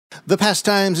The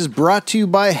Pastimes is brought to you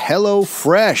by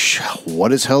HelloFresh.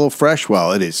 What is HelloFresh?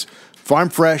 Well, it is farm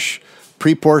fresh,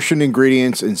 pre-portioned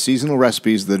ingredients and seasonal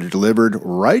recipes that are delivered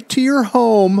right to your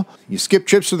home. You skip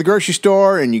trips to the grocery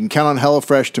store and you can count on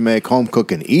HelloFresh to make home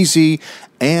cooking easy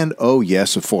and, oh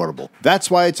yes, affordable.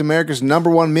 That's why it's America's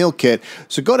 #1 meal kit.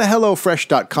 So go to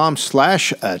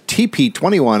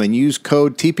HelloFresh.com/TP21 and use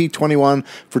code TP21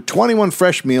 for 21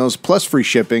 fresh meals plus free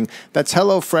shipping. That's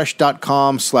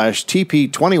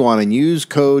HelloFresh.com/TP21 and use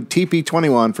code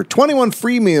TP21 for 21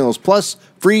 free meals plus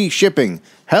free shipping.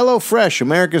 HelloFresh,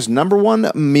 America's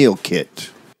 #1 meal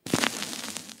kit.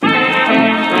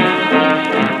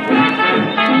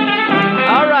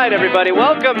 All right, everybody,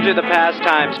 welcome to the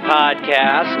Pastimes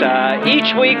Podcast.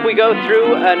 Each week we go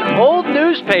through an old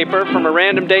newspaper from a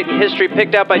random date in history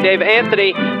picked out by Dave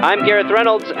Anthony. I'm Gareth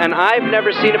Reynolds, and I've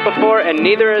never seen it before, and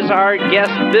neither is our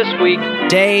guest this week,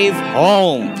 Dave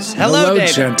Holmes. Hello,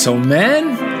 Dave.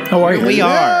 Gentlemen. How are you? We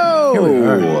are. Here we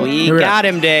are. We got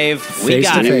him, Dave. Face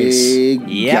to face.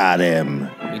 We got him.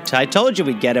 I told you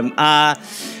we'd get him.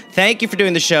 Thank you for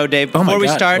doing the show, Dave. Oh my Before we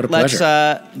God, start, what a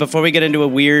pleasure. before we get into a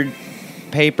weird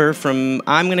paper from,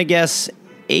 I'm going to guess,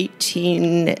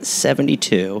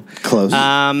 1872. Close.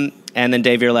 And then,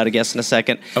 Dave, you're allowed to guess in a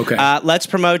second. Okay. Let's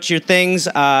promote your things.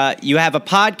 You have a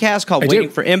podcast called Waiting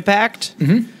for Impact.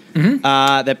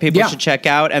 That people should check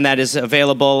out, and that is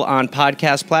available on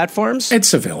podcast platforms.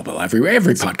 It's available everywhere.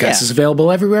 Every podcast is available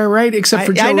everywhere, right? Except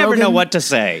for Joe I never Rogan, know what to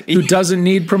say. who doesn't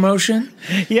need promotion.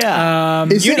 Yeah.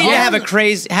 Is You it need to all-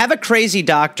 have a crazy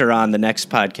doctor on the next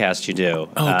podcast you do.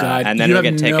 Oh God! And then you it'll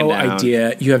have get taken no down.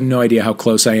 idea. You have no idea how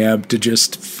close I am to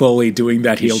just fully doing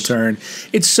that heel turn.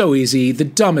 It's so easy. The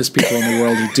dumbest people in the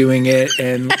world are doing it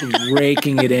and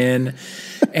raking it in.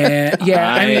 And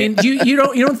yeah, I mean, you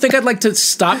don't think I'd like to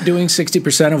stop doing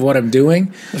 60% of what I'm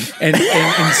doing, and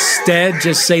instead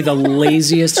just say the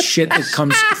laziest shit that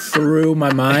comes through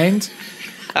my mind.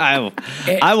 I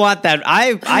want that.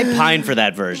 I pine for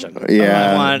that version.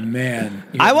 Yeah. Man,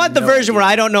 I want the version where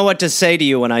I don't know what to say to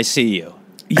you when I see you.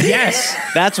 Yes,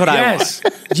 That's what I want.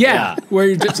 Yeah, where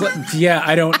you're just like,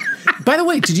 I don't. By the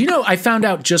way, did you know I found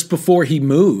out just before he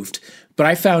moved? But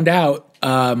I found out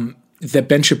that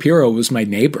Ben Shapiro was my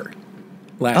neighbor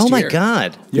last year. Oh my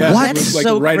God! Yeah, What? it was like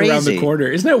so right crazy. around the corner.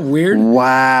 Isn't that weird?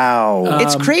 Wow.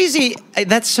 It's crazy.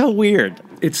 That's so weird.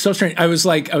 It's so strange. I was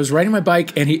riding my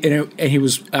bike, and he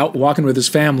was out walking with his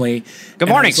family. Good and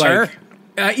I morning, was sir.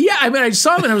 like, I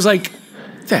saw him, and I was like,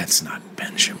 "That's not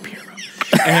Ben Shapiro."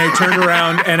 And I turned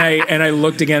around, and I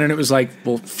looked again, and it was like,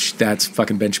 "Well, that's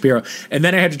fucking Ben Shapiro." And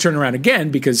then I had to turn around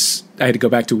again because I had to go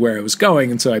back to where I was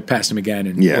going, and so I passed him again,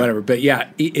 and whatever. But yeah,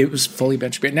 it was fully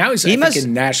Ben Shapiro. Now he's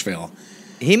in Nashville.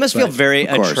 He must feel very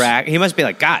of course. He must be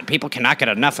like, God, people cannot get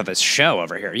enough of this show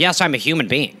over here. Yes, I'm a human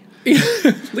being.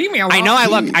 Leave me alone.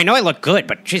 I know I look good,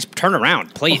 but just turn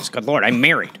around, please. Good Lord, I'm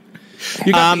married.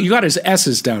 You got his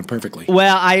S's down perfectly.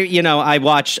 Well, I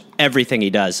watch everything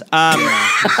he does.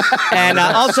 And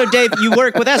also, Dave, you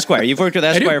work with Esquire. You've worked with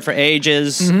Esquire for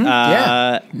ages.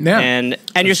 Yeah. And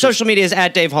your social media is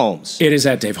at Dave Holmes. It is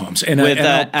at Dave Holmes, and With,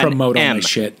 I'll promote all an my M.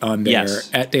 shit on there.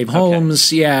 Yes. At Dave Holmes,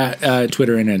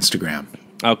 Twitter and Instagram.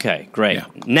 Okay, great. Yeah.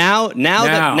 Now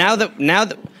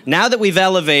that we've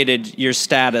elevated your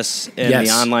status in the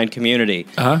online community,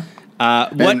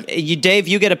 Dave,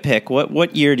 you get a pick.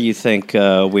 What year do you think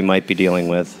we might be dealing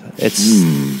with? It's.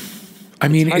 I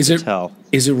mean, hard to tell.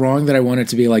 Is it wrong that I want it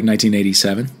to be like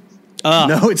 1987?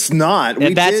 No, it's not.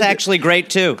 That's actually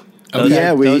great too.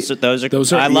 Okay.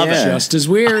 Those are. I love it. Just as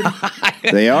weird.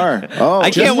 They are. Oh, I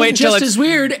can't wait till just as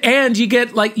weird, and you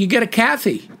get a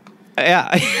Kathy.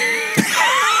 Yeah.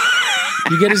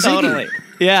 You get a Ziggy. Totally.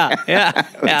 Yeah.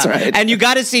 That's right. And you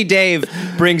got to see Dave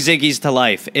bring Ziggy's to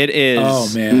life. It is. Oh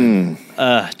man.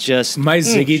 Just my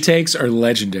Ziggy takes are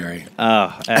legendary.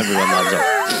 Oh, everyone loves it.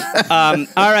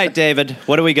 All right, David,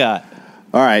 what do we got?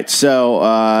 All right, so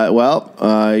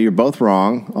you're both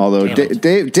wrong. Although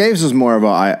Dave's is more of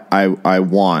a I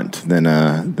want than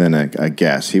a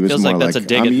guess. He was Feels more like that's a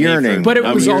dig I'm at me yearning, But it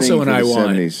I'm was also yearning an for I the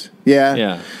want. 70s.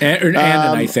 Yeah. And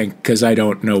I think because I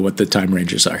don't know what the time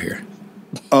ranges are here.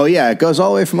 Oh yeah, it goes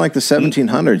all the way from like the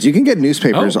 1700s. You can get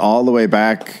newspapers all the way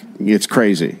back. It's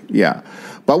crazy. Yeah,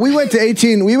 but we went to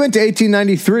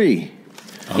 1893.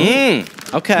 Okay.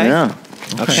 Yeah.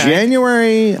 Okay.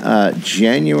 January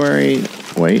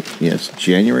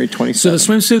 27th. So the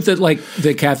swimsuit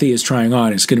that Kathy is trying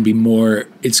on is going to be more.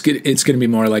 It's going to be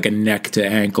more like a neck to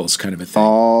ankles kind of a thing.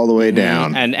 All the way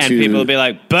down, and people will be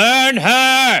like, "Burn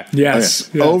her!" Yes,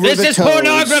 Oh, yeah. Over This the is toes.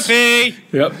 pornography.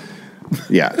 Yep.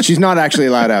 Yeah, she's not actually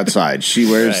allowed outside. She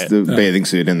wears the bathing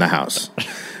suit in the house.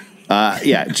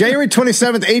 January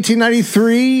 27th,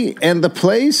 1893, and the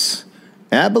place,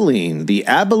 Abilene, the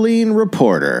Abilene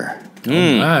Reporter.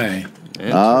 Hi.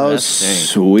 Oh,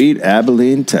 sweet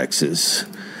Abilene, Texas.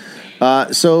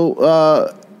 So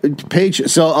a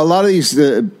lot of these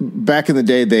back in the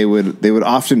day, they would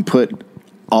often put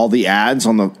all the ads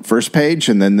on the first page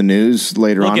and then the news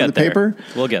later on in the paper.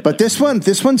 We'll get but there.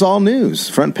 this one's all news,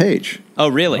 front page. Oh,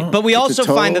 really? But we also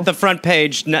find that the front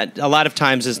page a lot of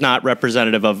times is not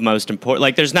representative of most important.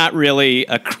 Like, there's not really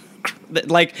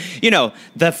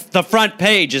the front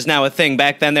page is now a thing.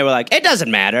 Back then, they were like, it doesn't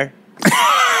matter.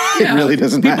 It really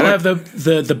doesn't matter. People have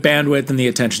the bandwidth and the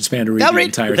attention span to read the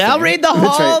entire thing. They'll read the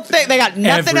whole thing. They got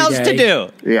nothing else to do.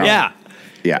 Yeah.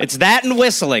 It's that and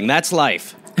whistling. That's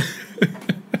life.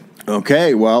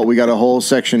 Okay, well, we got a whole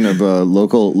section of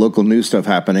local news stuff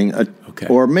happening.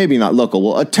 Or maybe not local.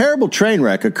 Well, a terrible train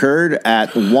wreck occurred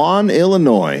at Juan,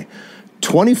 Illinois,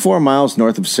 24 miles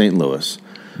north of St. Louis.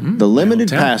 The limited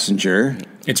passenger...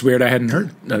 It's weird I hadn't heard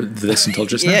this until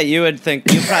just now. Yeah, you would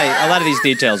think a lot of these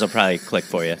details will probably click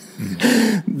for you.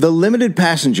 The limited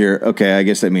passenger, okay, I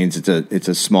guess that means it's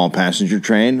a small passenger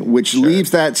train, which leaves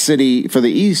that city for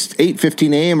the east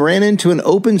 8:15 a.m., ran into an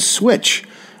open switch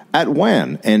at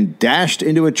Juan and dashed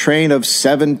into a train of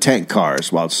 7 tank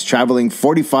cars while it's traveling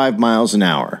 45 miles an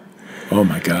hour. Oh,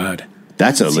 my God.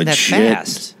 That's a legit.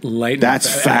 That's fast. That's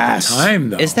fast. At the time,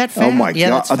 though. Is that fast? Oh my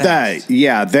God!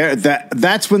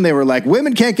 That's when they were like,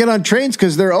 women can't get on trains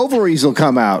because their ovaries will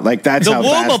come out. Like that's the how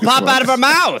womb fast will pop out of her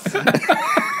mouth.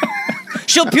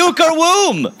 She'll puke her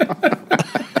womb.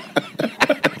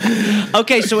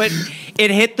 Okay, so it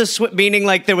hit the switch, meaning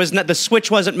like there was the switch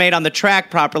wasn't made on the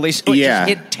track properly, so it just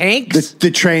hit tanks.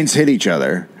 The trains hit each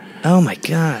other. Oh my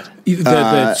God!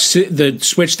 The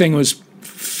switch thing was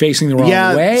facing the wrong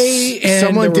way. And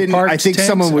someone didn't. I think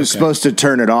someone was supposed to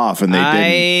turn it off, and they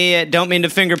didn't. I don't mean to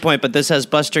finger point, but this has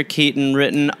Buster Keaton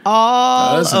written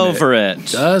all over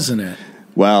it. Doesn't it?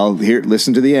 Well, here,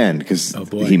 listen to the end because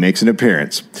he makes an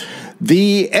appearance.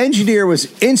 The engineer was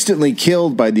instantly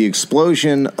killed by the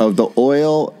explosion of the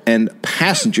oil, and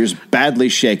passengers badly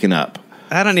shaken up.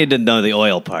 I don't need to know the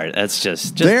oil part. That's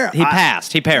just he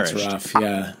passed. He perished. That's rough.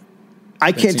 Yeah.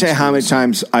 I can't tell you how many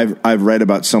times I've read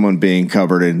about someone being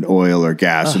covered in oil or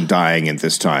gas and dying at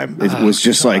this time. It was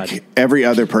just like every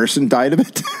other person died of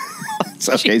it.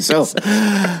 Okay, so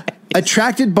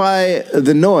attracted by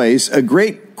the noise, a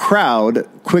great crowd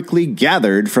quickly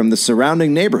gathered from the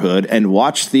surrounding neighborhood and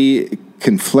watched the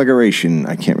conflagration.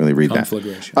 I can't really read that.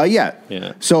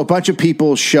 Yeah. So a bunch of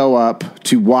people show up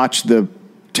to watch the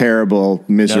terrible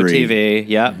misery. No TV.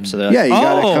 Yeah. So you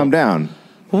got to come down.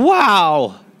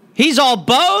 Wow. He's all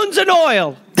bones and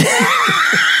oil.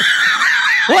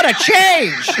 What a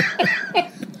change.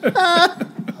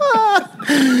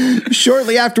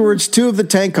 Shortly afterwards, 2 of the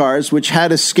tank cars, which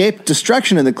had escaped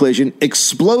destruction in the collision,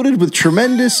 exploded with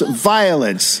tremendous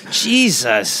violence.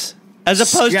 Jesus. As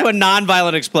opposed to a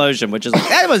non-violent explosion, which is like,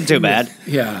 that wasn't too bad.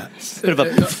 Yeah. Bit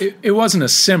of it wasn't a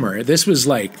simmer. This was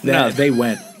like, they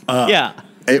went up. Yeah.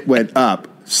 It went up.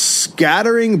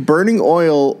 Scattering burning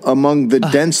oil among the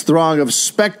dense throng of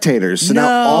spectators. So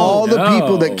now all the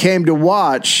people that came to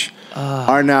watch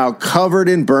are now covered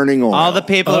in burning oil. All the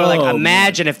people are like,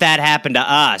 imagine if that happened to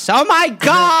us. Oh my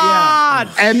God!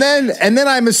 And then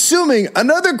I'm assuming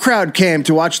another crowd came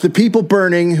to watch the people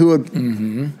burning who had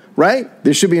right?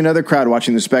 There should be another crowd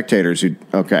watching the spectators who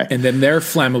and then their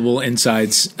flammable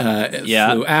insides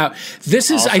flew out. This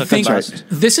is, Also I think,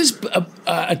 this is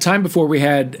a time before we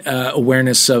had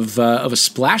awareness of a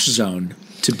splash zone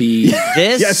to be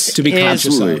to be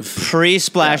conscious of.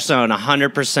 Pre-splash zone,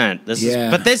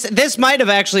 100%. But this might have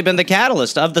actually been the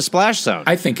catalyst of the splash zone.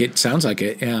 I think it sounds like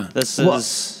it. Yeah, this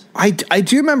is. I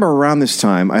do remember around this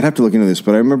time, I'd have to look into this,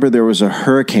 but I remember there was a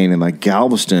hurricane in like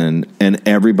Galveston and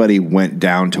everybody went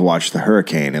down to watch the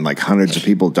hurricane and like hundreds of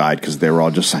people died because they were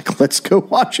all just like, let's go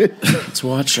watch it. Let's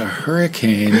watch a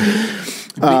hurricane.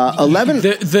 11.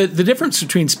 The difference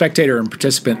between spectator and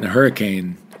participant in a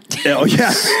hurricane. Oh,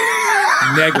 yeah.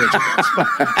 Negligible.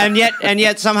 and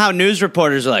yet somehow news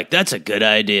reporters are like, that's a good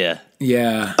idea.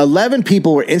 Yeah. 11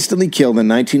 people were instantly killed and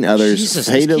 19 others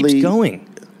fatally. This keeps going.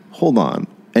 Hold on.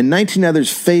 And 19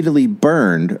 others fatally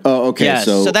burned. Oh, okay. Yeah,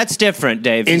 so that's different,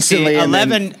 Dave. Instantly,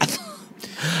 11. And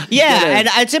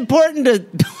it's important to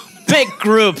make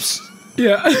groups.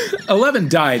 Yeah, 11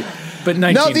 died, but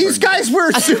 19. No, these guys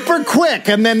were super quick,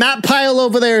 and then that pile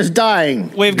over there is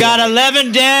dying. We've got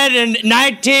 11 dead and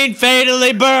 19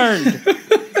 fatally burned.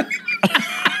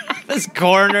 This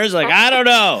coroner's like, I don't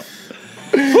know.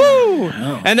 Woo!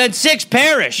 Oh. And then 6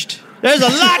 perished. There's a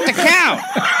lot to count.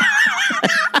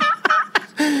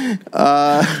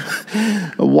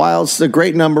 Whilst a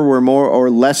great number were more or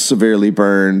less severely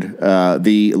burned,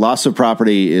 the loss of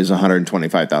property is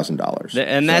 $125,000.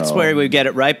 And that's where we get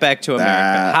it right back to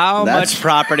America. How much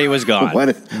property was gone?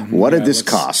 What did this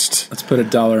cost? Let's put a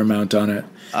dollar amount on it.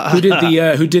 Who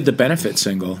did the benefit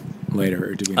single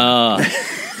later? Or did we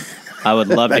I would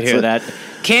love to hear that.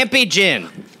 Campy Gin.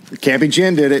 Campy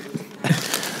Gin did it.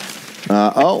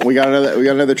 We got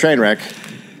another train wreck.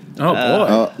 Oh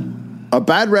boy. A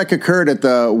bad wreck occurred at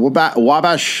the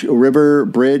Wabash River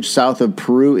Bridge south of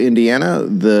Peru, Indiana.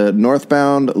 The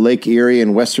northbound Lake Erie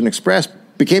and Western Express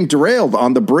became derailed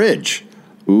on the bridge.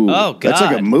 Ooh, oh, God. That's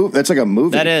like a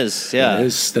movie. That is, yeah.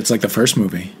 That's like the first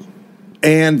movie.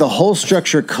 And the whole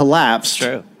structure collapsed,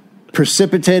 True.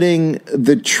 precipitating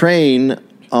the train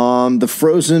on the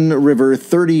frozen river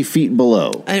 30 feet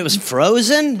below. And it was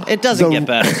frozen? It doesn't get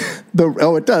better.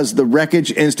 It does. The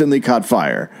wreckage instantly caught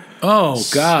fire. Oh,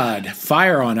 God.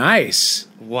 Fire on ice.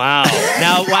 Wow.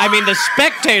 Now, I mean, the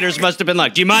spectators must have been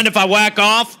like, do you mind if I whack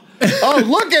off? Oh,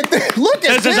 look at this.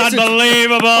 This is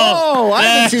unbelievable. I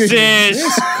haven't seen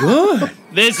this Good.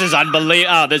 This is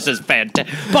unbelievable. Oh, this is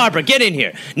fantastic. Barbara, get in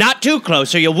here. Not too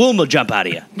close or your womb will jump out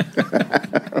of you.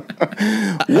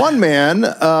 One man,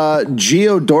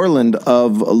 Geo Dorland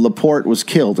of LaPorte, was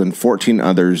killed and 14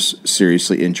 others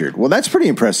seriously injured. Well, that's pretty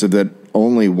impressive that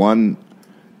only one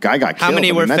guy got killed. How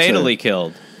many were fatally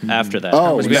killed after that?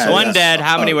 Oh, one dead.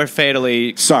 How many were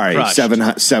fatally crushed?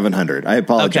 700. I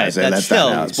apologize. Okay, that's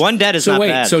still one dead is not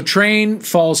bad. So train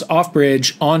falls off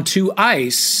bridge onto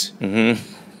ice. Mm-hmm.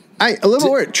 A little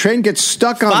worried. Train gets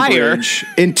stuck on bridge.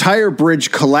 Entire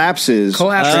bridge collapses.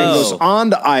 Train goes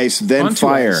onto ice, then onto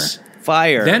fire. Ice.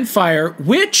 Fire. Then fire,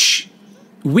 which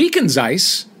weakens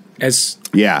ice as...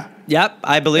 Yeah. Yep,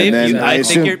 I believe. And then I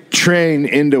think you're... train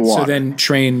into water. So then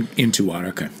train into water,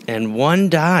 okay. And one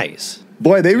dies.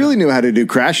 Boy, they really knew how to do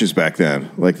crashes back then.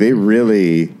 Like, they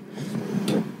really...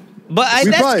 But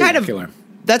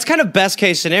that's kind of best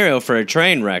case scenario for a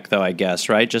train wreck, though, I guess,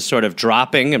 right? Just sort of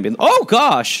dropping and being, oh,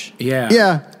 gosh.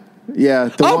 Yeah. Yeah.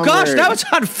 Oh, gosh, now it's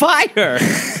on fire.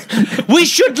 We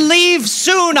should leave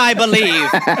soon, I believe.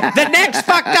 The next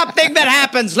fucked up thing that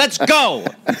happens, let's go.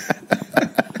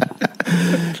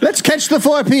 Let's catch the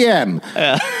 4 p.m.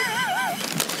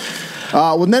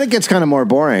 Well, then it gets kind of more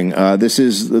boring. This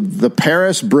is the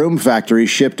Paris broom factory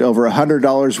shipped over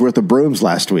 $100 worth of brooms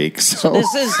last week. So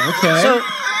this is okay. So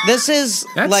this is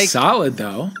that's like solid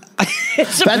though.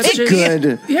 That's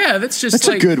good. Yeah, that's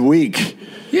a good week.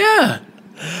 Yeah.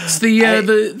 It's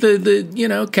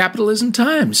the capitalism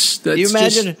times. That's you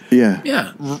imagine?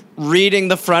 Reading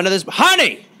the front of this,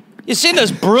 honey. You seen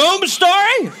this broom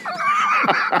story?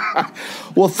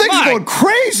 Well, things are going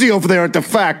crazy over there at the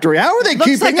factory. How are they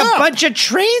keeping up? Looks like a bunch of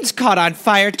trains caught on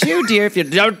fire too, dear. If you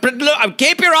don't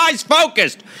keep your eyes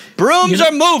focused, brooms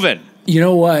are moving. You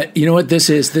know what?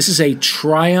 This is? This is a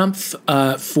triumph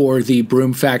for the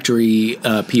broom factory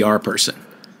PR person.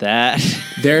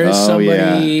 There's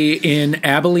somebody in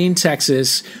Abilene,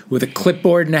 Texas, with a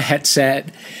clipboard and a headset,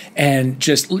 and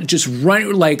just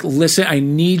run like, listen, I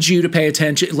need you to pay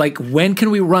attention. Like, when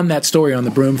can we run that story on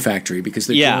the broom factory? Because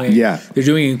they're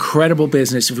doing incredible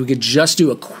business. If we could just do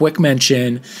a quick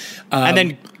mention, and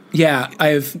then I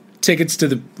have tickets to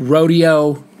the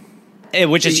rodeo,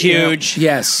 which is huge.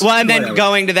 Yes. Well, and then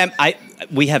going to them,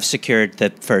 we have secured the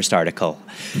first article.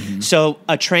 Mm-hmm. So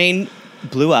a train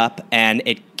blew up and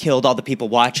it killed all the people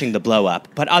watching the blow up.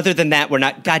 But other than that, we're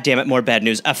not. God damn it, more bad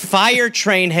news. A fire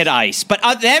train hit ice. But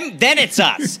then it's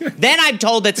us. Then I'm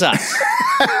told it's us.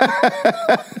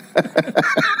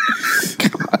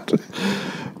 God.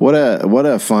 What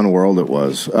a fun world it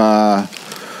was.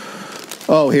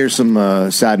 Here's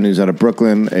some sad news out of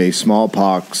Brooklyn.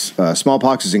 Smallpox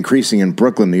is increasing in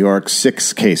Brooklyn, New York.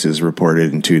 6 cases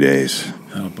reported in 2 days.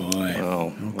 Oh, boy.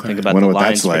 Oh, okay. Think about the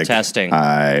lines for testing.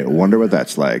 I wonder what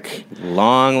that's like.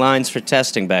 Long lines for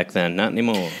testing back then. Not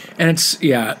anymore. And it's,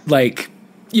 if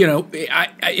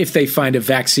they find a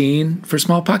vaccine for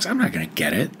smallpox, I'm not going to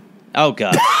get it. Oh,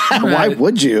 God. Why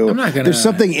would you? I'm not going to. There's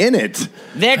something in it.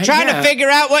 They're trying to figure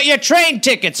out what your train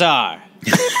tickets are.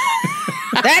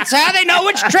 That's how they know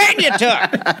which train you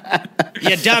took.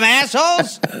 You dumb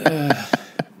assholes. I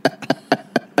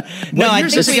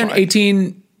think again,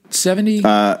 1870?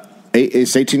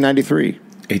 It's 1893.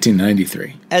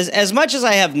 1893. As much as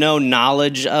I have no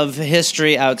knowledge of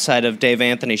history outside of Dave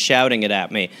Anthony shouting it at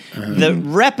me, the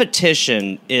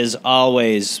repetition is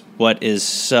always what is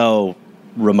so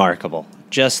remarkable.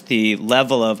 Just the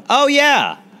level of,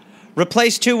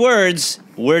 replace 2 words,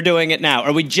 we're doing it now.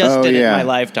 Or we just did it in my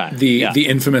lifetime. The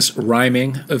infamous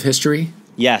rhyming of history?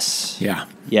 Yes. Yeah.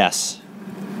 Yes.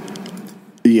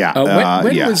 Yeah.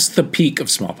 When was the peak of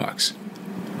smallpox?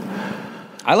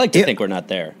 I like to think we're not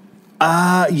there.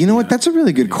 You know what? That's a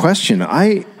really good question.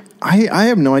 I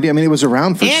have no idea. I mean, it was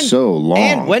around for so long.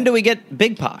 And when do we get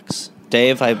big pox?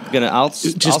 Dave, I'll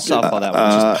softball that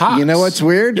one. Just pox. You know what's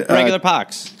weird? Regular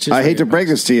pox. I hate to break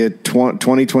this to you.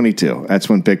 2022. That's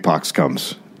when big pox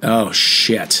comes. Oh,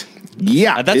 shit.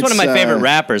 Yeah. That's one of my favorite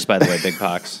rappers, by the way, Big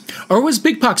Pox. Or was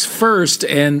Big Pox first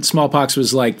and Smallpox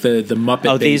was like the Muppet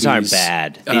Babies? These aren't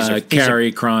bad. These are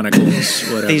Carrie Chronicles,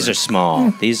 whatever. These are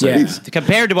small. These are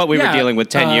compared to what we were dealing with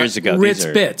 10 years ago. Ritz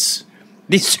Bits.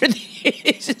 These are we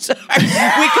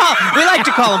like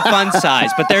to call them fun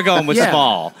size, but they're going with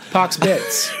small. Pox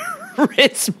Bits.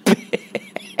 Ritz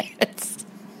Bits.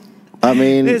 I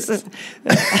mean, these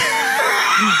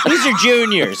are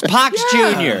juniors. Pox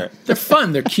Junior. They're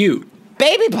fun. They're cute.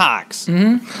 Baby Pox.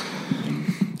 I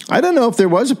don't know if there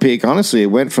was a peak. Honestly, it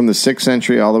went from the 6th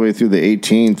century all the way through the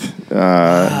 18th.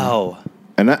 Wow.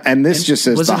 And this just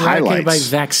says the highlights. Was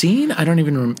it by vaccine? I don't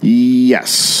even remember.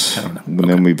 Yes. I don't know. And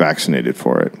then we vaccinated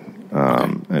for it.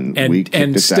 And we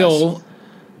kicked its ass.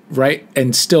 Right?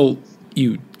 And still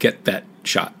you get that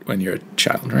shot when you're a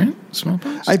child, right?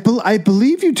 Smallpox? I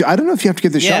believe you do. I don't know if you have to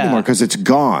get the shot anymore because it's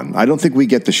gone. I don't think we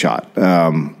get the shot.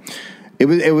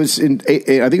 It was in, I think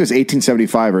it was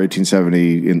 1875 or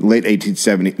 1870, in late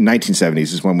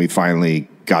 1970s is when we finally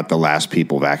got the last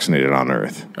people vaccinated on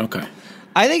Earth. Okay.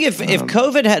 I think if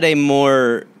COVID had a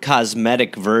more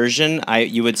cosmetic version,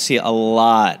 you would see a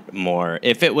lot more.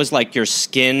 If it was like your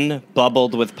skin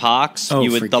bubbled with pox,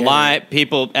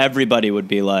 everybody would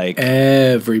be like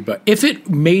everybody. If it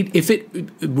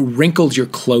wrinkled your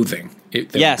clothing, there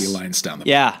would be lines down the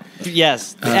back.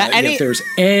 Yes. If there's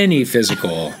any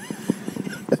physical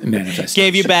manifestation,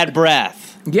 gave you bad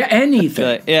breath. Yeah,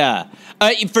 anything.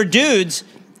 For dudes.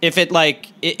 If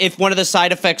one of the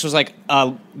side effects was like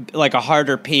a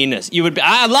harder penis, you would be,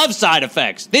 I love side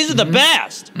effects. These are the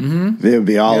best. Mm-hmm. They would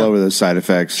be all over those side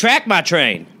effects. Track my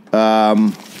train.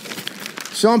 So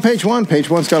on page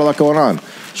one's got a lot going on.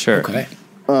 Sure. Okay.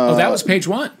 That was page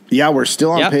one. Yeah, we're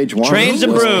still on page one. Trains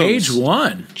and brooms. Page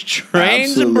one.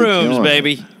 Trains and brooms,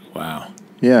 baby. Wow.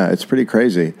 Yeah, it's pretty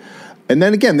crazy. And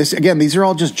then these are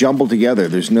all just jumbled together.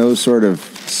 There's no sort of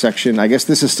section. I guess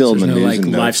this is still in the news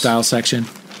and notes. Lifestyle section.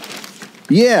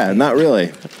 Yeah, not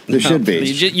really. There should be.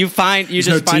 You find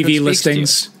no TV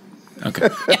listings. Okay.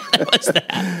 What's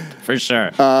that? For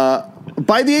sure.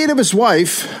 By the aid of his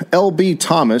wife, L.B.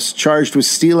 Thomas, charged with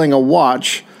stealing a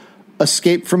watch,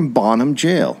 escaped from Bonham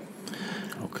jail.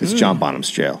 Okay. It's John Bonham's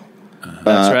jail.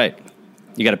 That's right.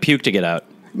 You got to puke to get out.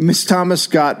 Miss Thomas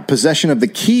got possession of the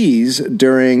keys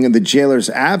during the jailer's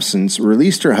absence,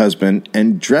 released her husband,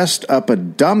 and dressed up a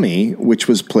dummy which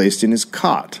was placed in his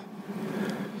cot.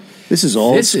 This is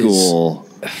old school.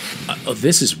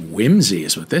 This is whimsy,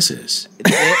 is what this is.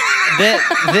 It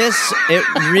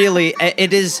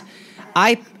is.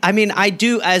 I mean, I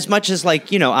do, as much as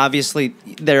obviously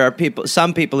there are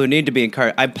some people who need to be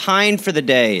encouraged. I pine for the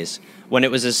days when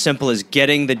it was as simple as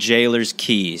getting the jailer's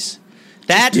keys.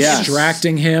 That's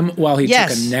distracting him while he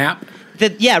took a nap.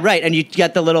 Right, and you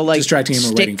got the little distracting him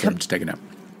or waiting for him to take a nap.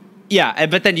 Yeah,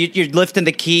 but then you're lifting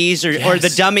the keys or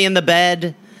the dummy in the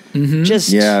bed.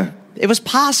 Mm-hmm. It was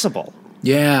possible.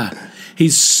 Yeah,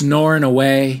 he's snoring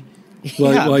away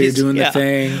while you're doing the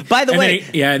thing. By the way,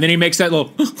 and then he makes that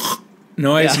little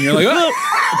noise, and you're like, oh,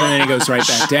 and then he goes right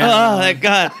back down. Oh, thank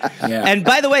God. Yeah. And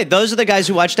by the way, those are the guys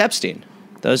who watched Epstein.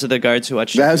 Those are the guards who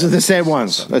watched. Those are the same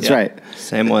ones. That's right.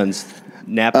 Same ones.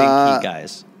 Napping key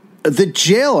guys. The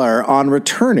jailer, on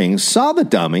returning, saw the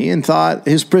dummy and thought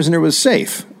his prisoner was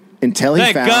safe until he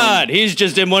found. Thank God, he's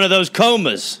just in one of those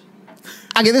comas.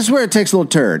 Okay, this is where it takes a little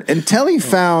turn. Until he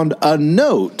found a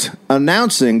note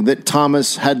announcing that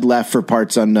Thomas had left for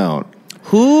parts unknown.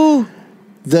 Who?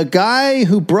 The guy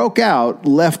who broke out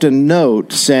left a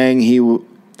note saying he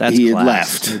had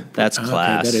left. That's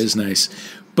class. Okay, that is nice.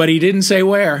 But he didn't say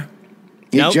where.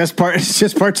 It's just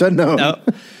parts unknown. Nope.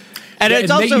 And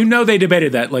it's also they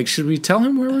debated that. Like, should we tell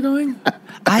him where we're going?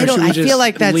 I feel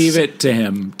like that's leave it to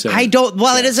him.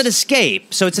 It is an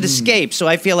escape, so it's an escape. So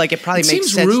I feel like it probably makes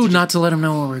sense. Seems rude not to let him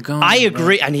know where we're going. I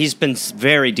agree, and he's been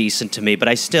very decent to me. But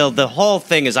the whole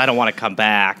thing is, I don't want to come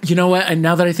back. You know what? And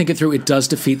now that I think it through, it does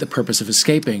defeat the purpose of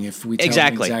escaping if we tell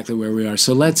him exactly where we are.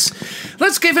 So let's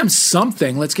give him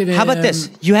something. Let's give him. How about this?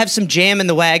 You have some jam in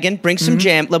the wagon. Bring some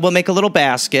jam. We'll make a little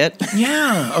basket.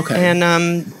 Yeah. Okay.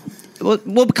 And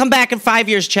We'll come back in 5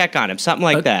 years, check on him, something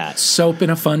like that. Soap in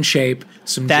a fun shape,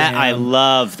 some jam. I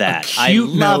love that. I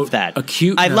love that.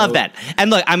 I love that.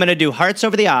 And look, I'm going to do hearts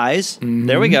over the eyes. Mm-hmm.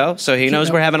 There we go. So he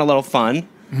knows we're having a little fun.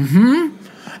 Mm-hmm.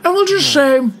 And we'll just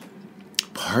say,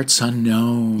 Parts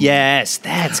unknown. Yes,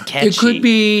 that's catchy. It could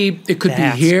be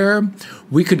here.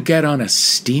 We could get on a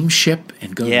steamship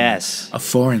and go to a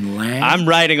foreign land. I'm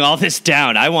writing all this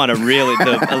down. I want to really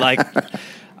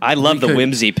I love the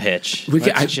whimsy pitch.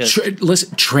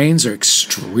 Listen, trains are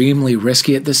extremely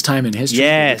risky at this time in history.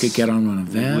 Yes. We could get on one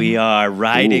of them. We are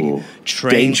riding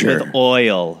trains with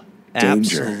oil.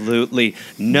 Danger. Absolutely.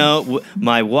 No,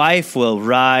 my wife will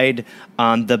ride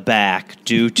on the back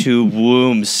due to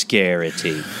womb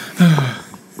scarcity.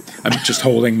 I'm just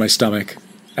holding my stomach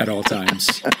at all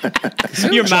times.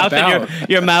 your mouth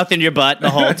in your butt the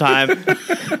whole time.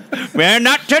 Well,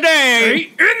 not today.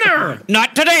 Hey, in there.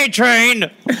 Not today, train.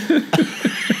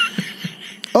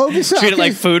 Treat it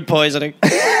like food poisoning.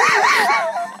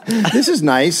 This is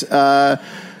nice.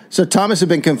 So Thomas had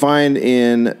been confined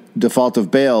in default of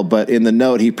bail, but in the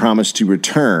note he promised to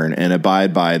return and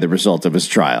abide by the result of his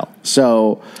trial.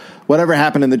 So whatever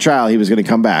happened in the trial, he was going to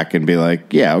come back and be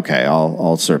like, yeah, okay,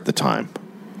 I'll serve the time.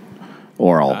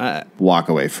 Or I'll walk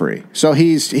away free. So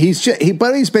he's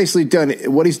basically done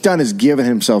what he's done is given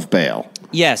himself bail.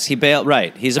 Yes, he bailed.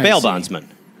 Right, he's a bail bondsman.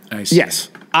 I see. Yes,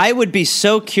 I would be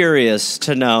so curious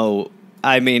to know.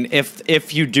 I mean,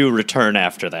 if you do return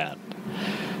after that,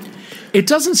 it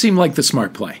doesn't seem like the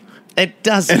smart play. It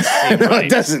doesn't. Seem No, right. it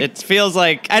doesn't. It feels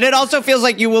like, and it also feels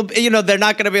like you will. They're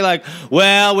not going to be like,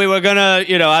 well, we were gonna,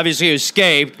 obviously you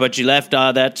escaped, but you left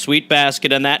that sweet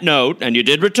basket and that note, and you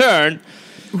did return.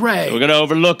 Right. So we're going to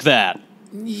overlook that.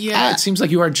 Yeah, it seems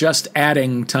like you are just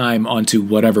adding time onto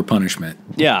whatever punishment.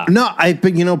 Yeah. No,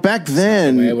 but back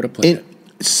then, the way I would have played it.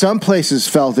 Some places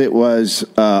felt it was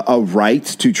a right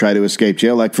to try to escape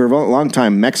jail. Like for a long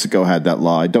time, Mexico had that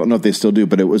law. I don't know if they still do,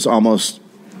 but it was almost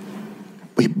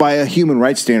by a human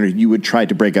rights standard, you would try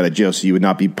to break out of jail, so you would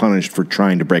not be punished for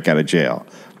trying to break out of jail.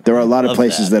 There are a lot of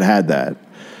places that had that.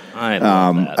 I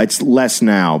love that. It's less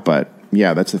now, but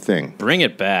yeah, that's the thing. Bring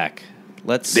it back.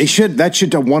 That should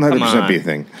 100% be a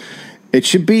thing. It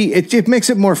should be. It makes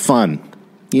it more fun.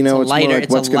 It's lighter. more like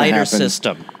what's It's a lighter happen.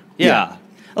 system. Yeah.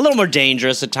 A little more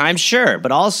dangerous at times, sure,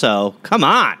 but also, come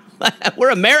on,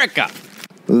 we're America.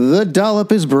 The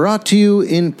Dollop is brought to you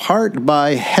in part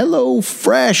by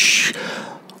HelloFresh.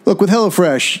 Look, with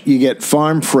HelloFresh, you get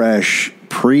farm fresh,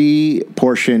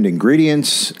 pre-portioned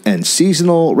ingredients and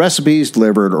seasonal recipes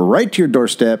delivered right to your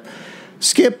doorstep.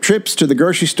 Skip trips to the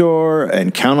grocery store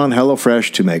and count on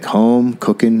HelloFresh to make home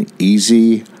cooking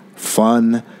easy,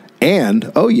 fun, and,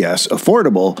 oh yes,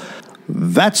 affordable.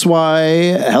 That's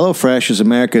why HelloFresh is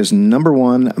America's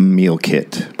 #1 meal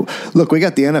kit. Look, we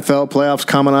got the NFL playoffs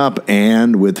coming up,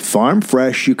 and with Farm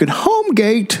Fresh, you can home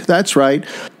gate. That's right.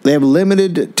 They have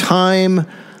limited time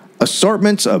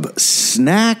assortments of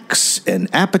snacks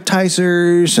and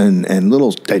appetizers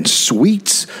and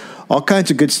sweets. All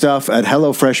kinds of good stuff at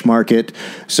HelloFresh Market.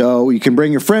 So you can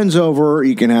bring your friends over.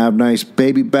 You can have nice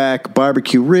baby back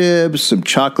barbecue ribs, some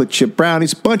chocolate chip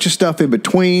brownies, bunch of stuff in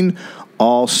between.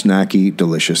 All snacky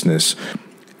deliciousness.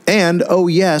 And, oh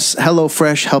yes,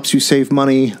 HelloFresh helps you save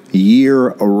money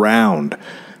year-round.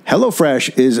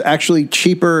 HelloFresh is actually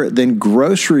cheaper than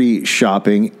grocery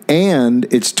shopping,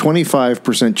 and it's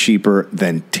 25% cheaper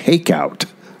than takeout.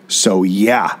 So,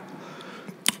 yeah.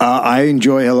 I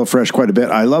enjoy HelloFresh quite a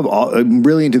bit. I'm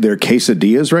really into their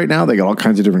quesadillas right now. They got all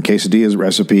kinds of different quesadillas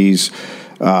recipes,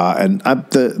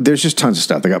 there's just tons of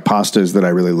stuff. They got pastas that I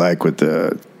really like with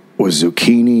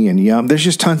zucchini and yum. There's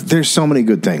just tons. There's so many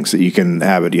good things that you can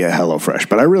have at HelloFresh.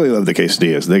 But I really love the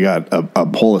quesadillas. They got a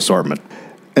whole assortment.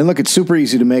 And look, it's super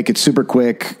easy to make. It's super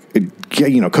quick.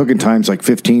 Cooking time's like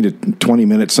 15 to 20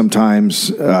 minutes sometimes.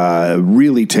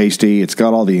 Really tasty. It's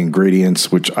got all the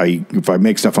ingredients, which if I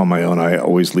make stuff on my own, I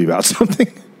always leave out something.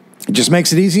 It just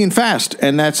makes it easy and fast,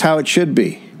 and that's how it should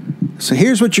be. So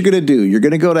here's what you're going to do. You're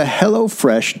going to go to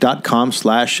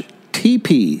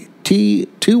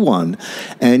HelloFresh.com/TPT21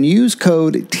 and use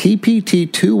code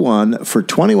TPT21 for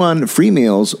 21 free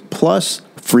meals plus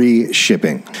free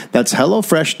shipping. That's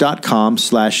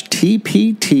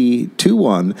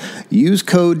HelloFresh.com/TPT21. Use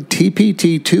code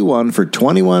TPT21 for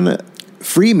 21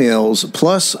 free meals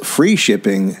plus free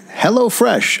shipping.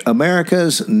 HelloFresh,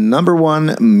 America's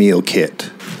 #1 meal kit.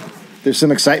 There's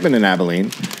some excitement in Abilene.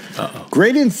 Uh-oh.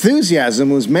 Great enthusiasm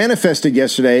was manifested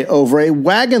yesterday over a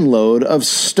wagon load of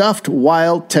stuffed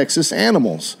wild Texas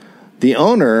animals. The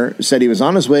owner said he was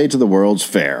on his way to the World's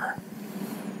Fair.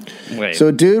 Wait. So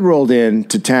a dude rolled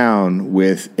into town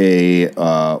with a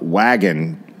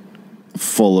wagon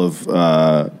full of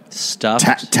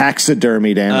stuffed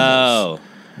taxidermied animals. Oh.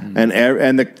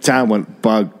 And the town went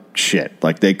bug shit.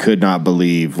 Like they could not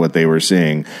believe what they were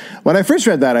seeing. When I first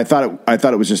read that, I thought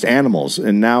it was just animals,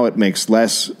 and now it makes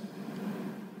less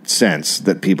sense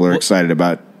that people are excited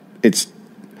about.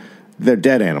 They're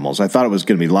dead animals. I thought it was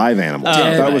going to be live animals.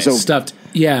 I thought it was stuffed.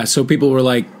 Yeah, so people were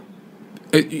like,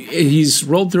 he's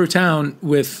rolled through town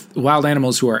with wild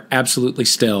animals who are absolutely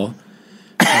still.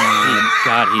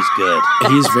 God, he's good.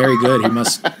 He's very good. He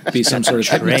must be some sort of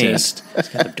hypnotist.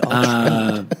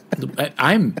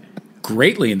 I'm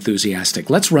greatly enthusiastic.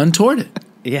 Let's run toward it.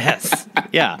 Yes.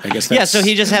 Yeah. I guess so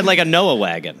he just had like a Noah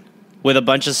wagon with a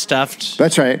bunch of stuffed.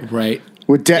 That's right. Right.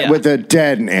 With the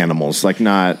dead animals, like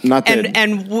not the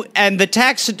and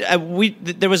the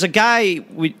there was a guy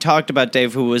we talked about,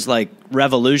 Dave, who was like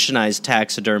revolutionized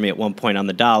taxidermy at one point on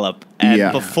the Dollop,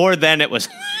 and before then it was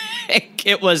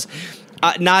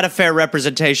not a fair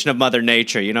representation of Mother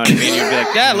Nature. You know what I mean? You'd be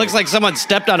like, yeah, it looks like someone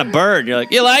stepped on a bird. You're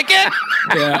like, you like it?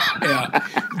 Yeah.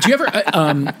 Do you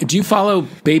ever do you follow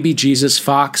Baby Jesus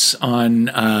Fox on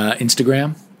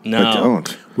Instagram? No. I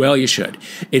don't. Well, you should.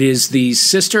 It is the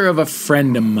sister of a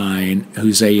friend of mine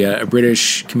who's a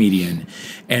British comedian,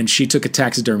 and she took a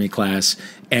taxidermy class,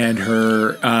 and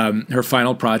her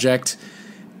final project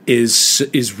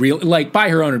is real, like, by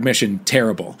her own admission,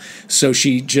 terrible. So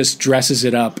she just dresses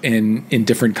it up in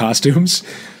different costumes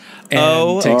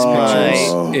and takes pictures.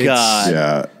 Oh, God.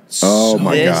 Yeah. Oh,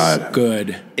 my God.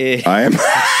 Good. I am. So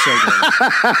good.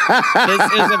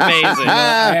 This is amazing.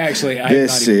 I have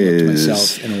not even looked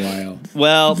myself in a while.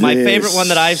 Well, my favorite one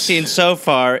that I've seen so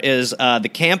far is the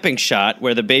camping shot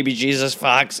where the baby Jesus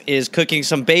Fox is cooking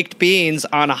some baked beans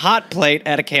on a hot plate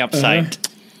at a campsite.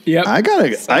 Yep. I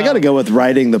gotta go with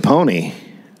riding the pony.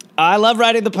 I love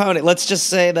riding the pony. Let's just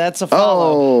say that's a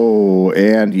follow. Oh,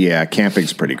 and yeah,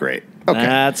 camping's pretty great. Okay.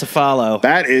 That's a follow.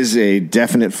 That is a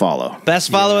definite follow. Best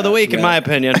follow of the week, in my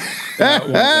opinion. That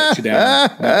won't let you down.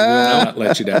 That will not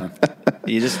let you down.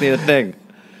 You just need a thing.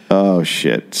 Oh,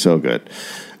 shit. So good.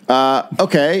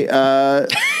 Okay.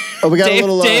 We got a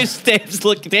little... Dave's seen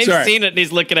it, and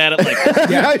he's looking at it like...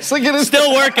 Yeah, he's looking at it.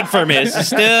 Still working for me. It's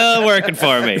still working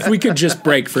for me. If we could just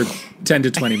break for 10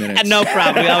 to 20 minutes. No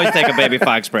problem. We always take a baby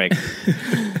fox break.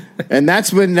 And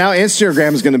that's when now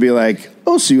Instagram is going to be like,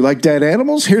 oh, so you like dead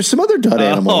animals? Here's some other dead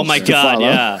animals. Oh, my God,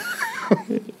 yeah.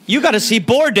 You got to see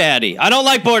Boar Daddy. I don't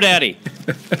like Boar Daddy.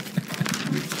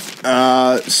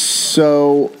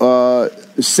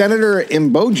 Senator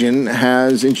Imbogen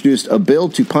has introduced a bill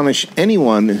to punish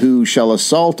anyone who shall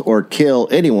assault or kill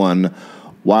anyone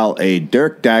while a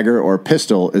dirk, dagger, or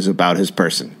pistol is about his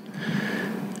person.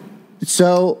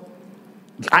 So...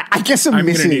 I guess I'm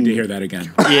missing... going to need to hear that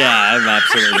again. Yeah, I'm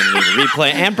absolutely going to need a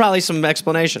replay and probably some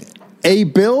explanation. A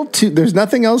bill to... There's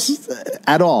nothing else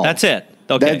at all. That's it.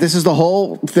 Okay. This is the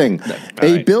whole thing.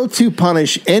 Right. Bill to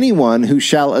punish anyone who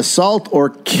shall assault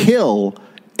or kill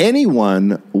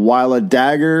anyone while a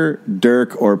dagger,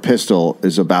 dirk, or pistol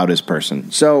is about his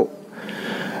person. So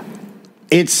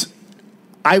it's...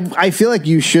 I feel like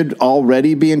you should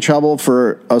already be in trouble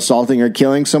for assaulting or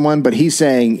killing someone, but he's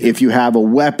saying if you have a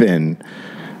weapon,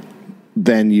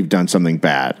 then you've done something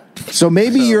bad. So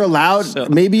maybe you're allowed.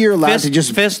 Maybe you're allowed to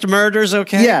just fist murder's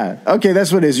okay. Yeah, okay,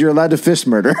 that's what it is. You're allowed to fist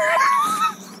murder.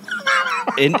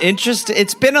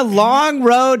 It's been a long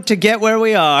road to get where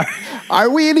we are. Are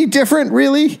we any different,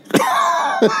 really?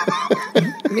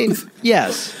 I mean,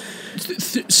 yes.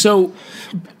 Is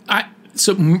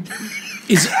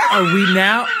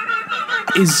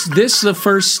this the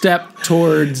first step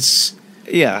towards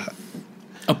a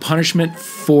punishment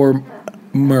for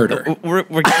murder?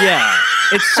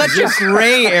 It's such a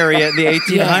gray area in the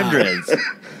 1800s.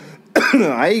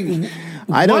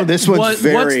 I know this one's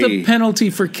very... What's the penalty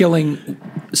for killing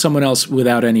someone else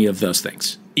without any of those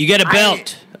things? You get a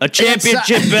belt, a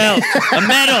championship belt, a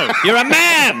medal. You're a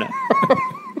man.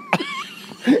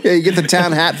 Yeah, you get the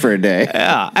town hat for a day.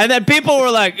 Yeah, and then people were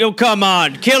like, "Oh, come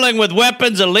on, killing with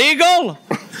weapons illegal?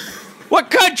 What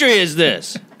country is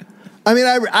this?" I mean,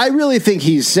 I really think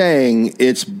he's saying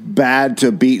it's bad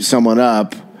to beat someone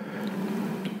up.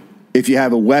 If you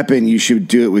have a weapon, you should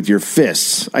do it with your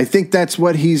fists. I think that's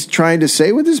what he's trying to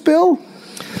say with this bill.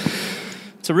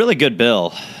 It's a really good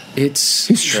bill. It's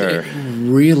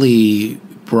really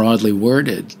broadly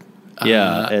worded.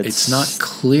 Yeah, it's not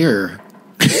clear.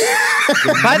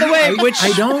 By the way,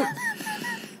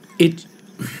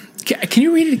 can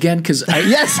you read it again? Because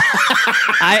yes,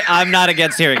 I'm not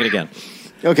against hearing it again.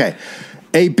 Okay,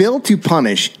 a bill to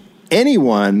punish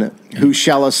anyone who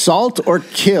shall assault or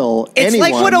kill anyone.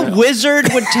 It's like what a wizard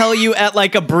would tell you at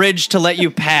like a bridge to let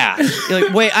you pass. You're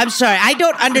like, wait, I'm sorry, I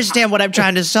don't understand what I'm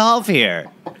trying to solve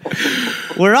here.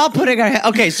 We're all putting our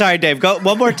okay. Sorry, Dave. Go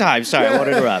one more time. Sorry, I won't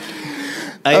interrupt.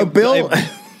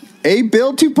 A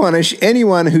bill to punish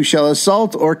anyone who shall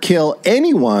assault or kill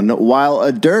anyone while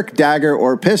a dirk, dagger,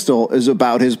 or pistol is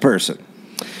about his person.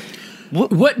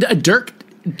 What a Dirk?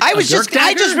 I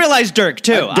just realized Dirk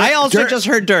too. I also just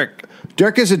heard Dirk.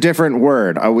 Dirk is a different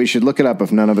word. We should look it up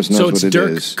if none of us knows what it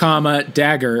Dirk, is. Comma,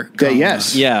 dagger. Comma.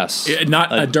 Yes.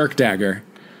 Not a Dirk dagger.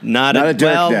 Not a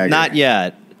Dirk dagger. Not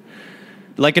yet.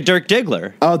 Like a Dirk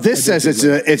Diggler. Oh, this says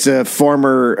it's a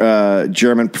former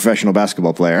German professional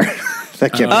basketball player.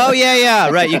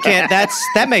 Right. You can't.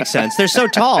 That makes sense. They're so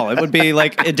tall. It would be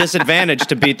like a disadvantage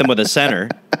to beat them with a center.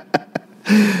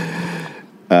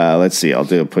 Let's see. I'll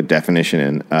put definition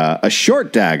in. A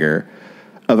short dagger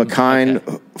of a kind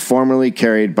formerly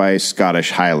carried by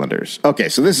Scottish Highlanders. Okay,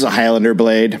 so this is a Highlander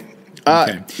blade.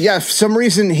 Yeah, for some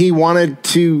reason he wanted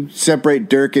to separate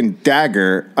Dirk and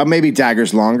dagger. Maybe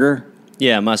dagger's longer.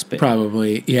 Yeah, it must be.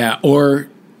 Probably, yeah. Or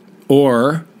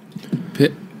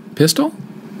pistol?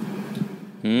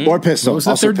 Or pistol. What was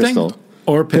the also third pistol. thing?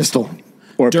 Or pistol.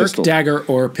 Or Dirk, pistol. dagger,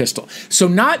 or pistol. So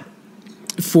not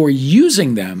for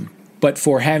using them, but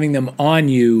for having them on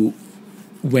you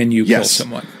when you kill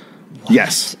someone.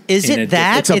 Yes. Is it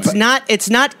that? It's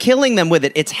not killing them with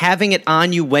it. It's having it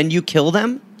on you when you kill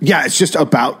them? Yeah, it's just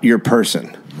about your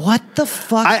person. What the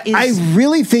fuck I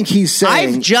really think he's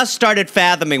saying... I've just started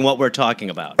fathoming what we're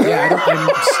talking about. Yeah,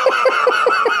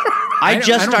 I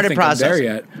just started processing.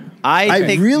 There yet. I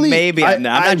think maybe I'm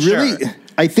not sure.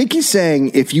 I think he's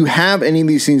saying if you have any of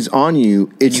these things on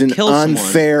you, it's an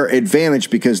unfair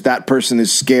advantage because that person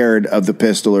is scared of the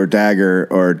pistol or dagger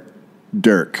or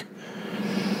Dirk.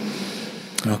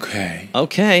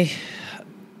 Okay.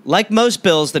 Like most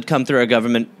bills that come through our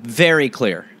government, very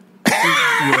clear.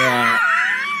 Yeah.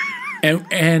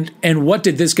 And what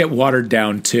did this get watered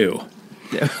down to?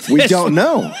 We don't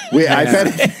know.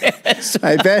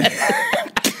 I bet.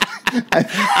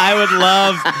 I would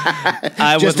love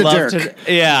to.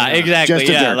 Yeah, exactly.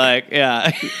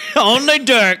 Yeah, only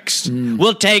Dirks.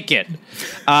 We'll take it.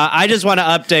 I just want to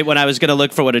update when I was going to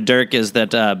look for what a Dirk is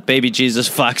that baby Jesus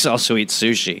Fox also eats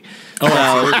sushi.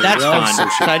 Oh, so that's fun.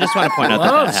 So I just want to point out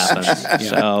that happens.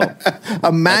 Yeah. So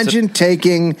imagine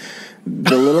taking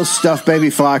the little stuffed baby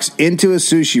fox into a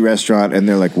sushi restaurant and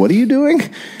they're like, "What are you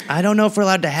doing?" I don't know if we're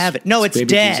allowed to have it. No, it's baby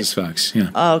dead. Jesus Fox. Yeah.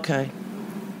 Oh, okay.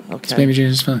 It's baby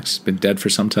Jesus Fox. Been dead for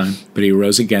some time, but he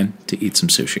rose again to eat some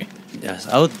sushi. Yes.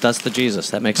 Oh, that's the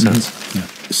Jesus. That makes sense. Yeah.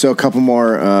 So a couple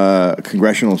more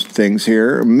congressional things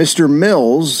here. Mr.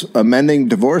 Mills amending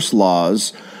divorce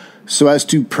laws so as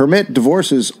to permit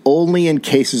divorces only in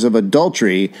cases of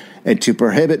adultery and to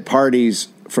prohibit parties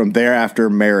from thereafter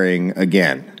marrying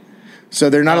again. So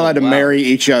they're not allowed to marry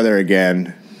each other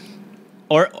again.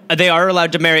 Or they are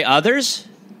allowed to marry others?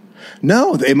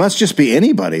 No, they must just be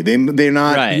anybody. They're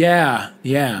not. Right. Yeah.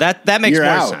 That makes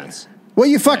more sense. Well,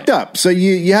 you fucked up. So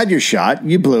you had your shot.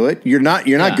 You blew it. You're not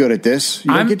good at this.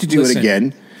 You don't get to do it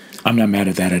again. I'm not mad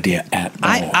at that idea at all.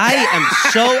 I am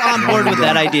so on board with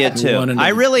that idea too. I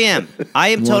really am. I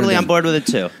am totally on board with it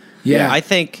too. Yeah. I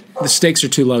think the stakes are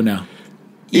too low now.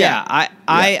 Yeah,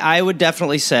 I would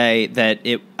definitely say that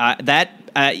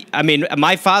I mean,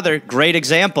 my father, great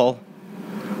example,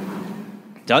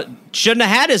 shouldn't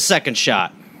have had his second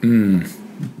shot.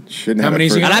 Shouldn't How have many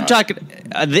is he and I'm talking.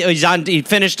 He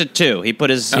finished at 2. He put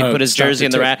his jersey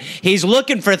in the rack. He's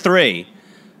looking for 3,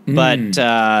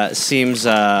 but seems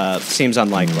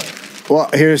unlikely. Well,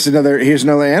 here's another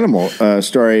animal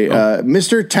story.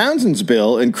 Mr. Townsend's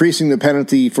bill increasing the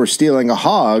penalty for stealing a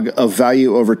hog of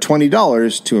value over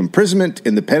 $20 to imprisonment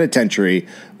in the penitentiary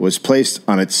was placed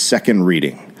on its second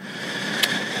reading.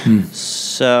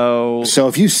 So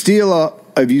if you steal a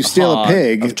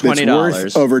pig that's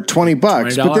worth over $20,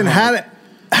 but then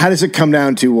how does it come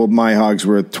down to, well, my hog's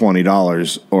worth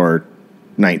 $20 or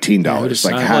 $19?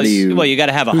 Like, how do you? Well, you got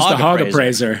to have a hog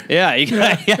appraiser. Yeah, you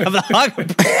got to have the hog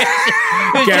appraiser.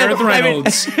 Gareth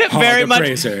Reynolds, very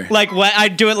much like I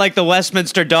do it like the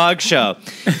Westminster Dog Show.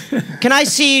 Can I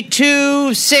see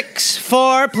 2, 6,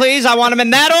 4, please? I want them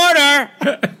in that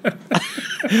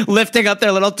order. Lifting up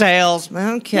their little tails.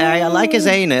 Okay, I like his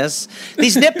anus.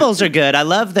 These nipples are good. I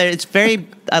love that.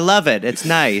 I love it. It's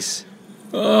nice.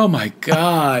 Oh my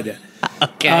God.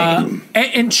 Okay. I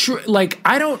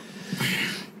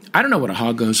don't know what a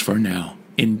hog goes for now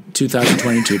in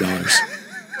 2022 dollars.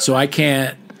 So I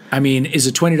can't. I mean, is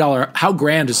a $20? How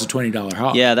grand is a $20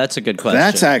 hog? Yeah, that's a good question.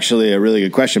 That's actually a really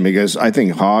good question because I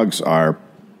think hogs are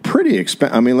pretty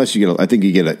expensive. I mean, unless you get,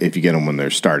 if you get them when they're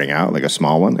starting out, like a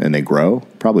small one, and they grow,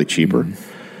 probably cheaper.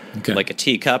 Okay. Like a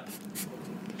teacup.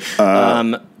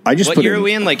 I just what year are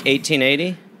we in? Like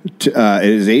 1880? It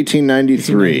is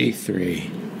 1893.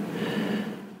 1893.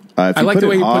 I like the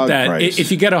way you put that. Price.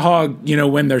 If you get a hog,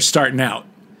 when they're starting out.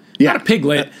 Yeah. Not a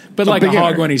piglet, but like a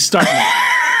hog when he's starting out.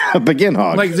 a begin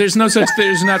hog. Like, there's not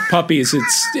puppies.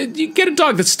 You get a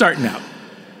dog that's starting out.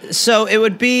 So it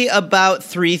would be about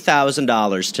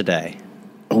 $3,000 today.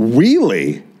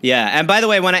 Really? Yeah, and by the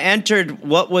way, when I entered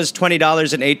what was $20 in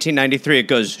 1893, it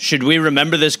goes, should we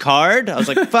remember this card? I was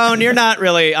like, phone, you're not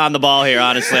really on the ball here,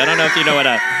 honestly. I don't know if you know what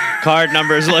a card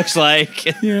numbers looks like.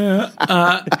 Yeah.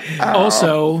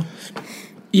 Also,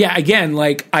 yeah, again,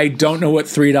 like, I don't know what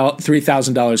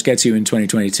 $3,000 gets you in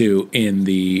 2022 in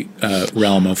the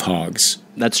realm of hogs.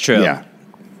 That's true. Yeah.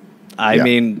 I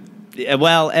mean...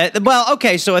 Well,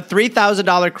 okay. So a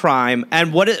 $3,000 crime,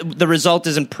 and the result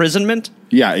is imprisonment.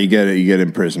 Yeah, you get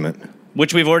imprisonment,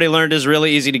 which we've already learned is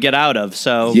really easy to get out of.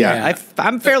 So yeah,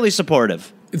 I'm fairly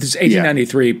supportive. This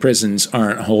 1893 prisons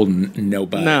aren't holding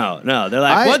nobody. No, they're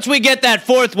like, once we get that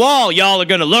fourth wall, y'all are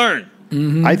going to learn.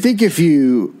 Mm-hmm. I think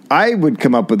I would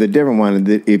come up with a different one.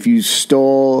 That if you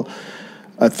stole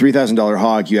a $3,000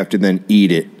 hog, you have to then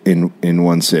eat it in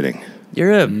one sitting.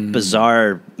 You're a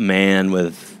bizarre man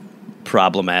with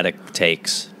problematic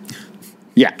takes.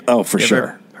 Yeah. Oh, for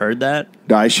sure. Heard that?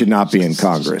 I should not be in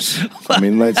Congress. I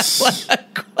mean, let's.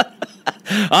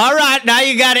 All right, now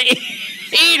you got to eat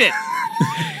it.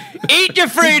 Eat your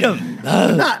freedom.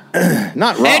 Not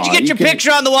raw. How'd you get your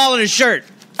picture on the wall in a shirt?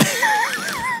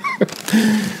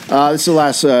 This is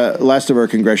the last of our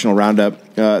congressional roundup.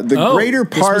 Greater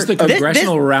part was the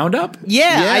congressional roundup.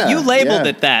 Yeah, you labeled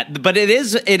it that, but it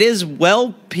is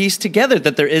well pieced together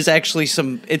that there is actually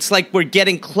some. It's like we're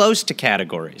getting close to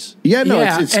categories. Yeah, no,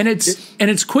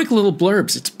 it's quick little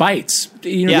blurbs. It's bites.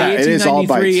 You know, yeah, the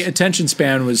 1893 attention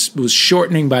span was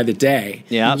shortening by the day.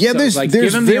 Yeah, yeah. So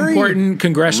give them the important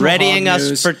congressional readying us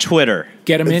news. For Twitter.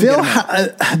 Get them in.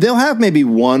 They'll have maybe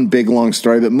one big long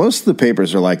story, but most of the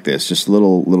papers are like this, just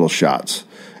little shots.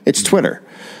 It's Twitter.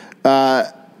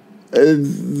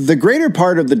 The greater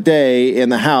part of the day in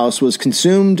the House was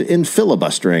consumed in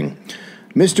filibustering.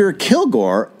 Mr.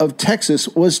 Kilgore of Texas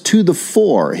was to the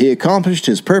fore. He accomplished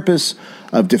his purpose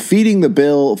of defeating the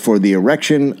bill for the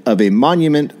erection of a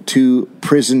monument to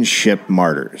prison ship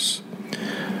martyrs.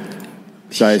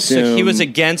 So I assume he was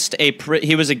against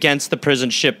the prison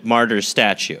ship martyrs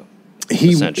statue.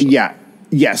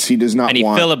 Yes, he does not. And he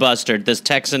filibustered. This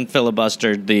Texan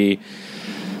filibustered the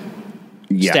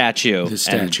statue. The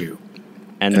statue.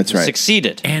 And that's right.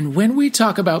 Succeeded. And when we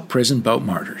talk about prison boat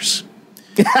martyrs,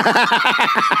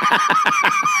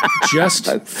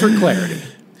 just for clarity,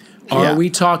 are we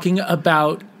talking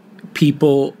about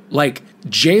people like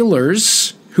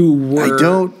jailers who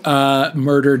were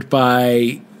murdered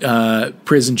by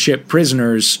prison ship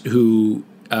prisoners who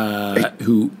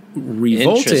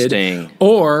revolted,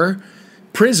 or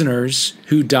prisoners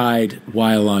who died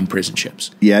while on prison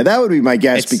ships? Yeah, that would be my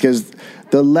guess, because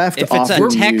the left if it's a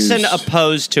Texan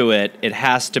opposed to it, it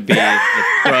has to be the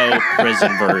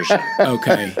pro-prison version.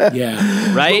 Okay,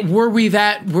 yeah. Right? But were we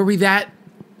that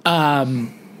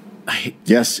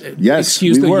yes,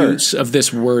 excuse the use of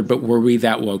this word, but were we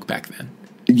that woke back then?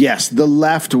 Yes, the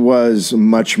left was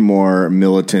much more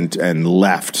militant and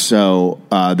left, so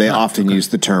they often use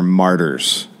the term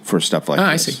martyrs for stuff like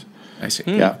this. I see.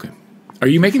 Yeah. Okay. Are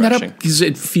you making that up? Because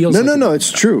it feels No,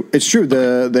 it's true. It's true.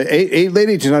 The late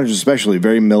 1800s especially,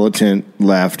 very militant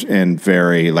left and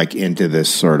very into this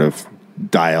sort of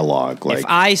dialogue. Like, if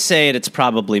I say it, it's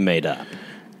probably made up.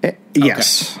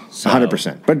 Yes,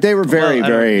 100%. But they were very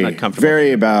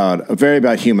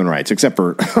about human rights, except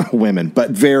for women. But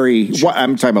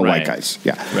I'm talking about white guys.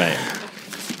 Yeah,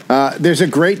 right. There's a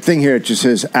great thing here. It just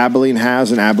says Abilene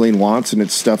has and Abilene wants, and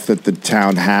it's stuff that the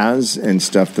town has and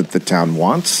stuff that the town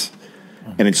wants.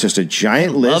 And it's just a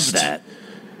giant list. Love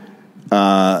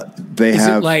that. Is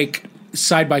it like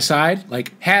side by side?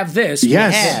 Like, have this.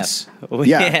 Yes. We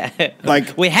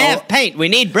have paint. We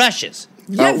need brushes.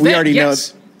 We already know.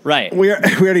 Right. We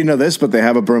already know this, but they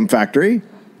have a broom factory.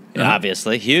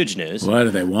 Obviously, huge news. What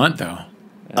do they want, though?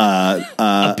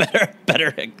 A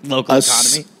better local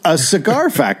economy. A cigar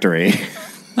factory.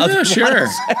 Sure.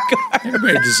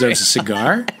 Everybody deserves a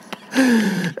cigar.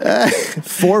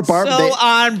 4 bar. So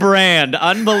on brand,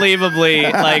 unbelievably.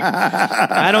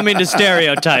 I don't mean to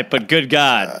stereotype, but good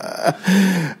God.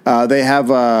 They have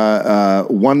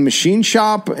one machine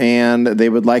shop, and they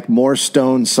would like more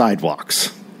stone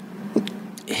sidewalks.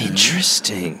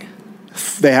 Interesting.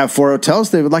 They have 4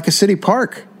 hotels. They would like a city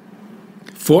park.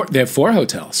 They have 4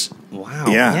 hotels. Wow.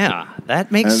 Yeah.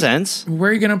 That makes sense. Where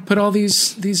are you going to put all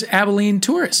these Abilene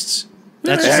tourists?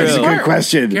 That's true. That is a good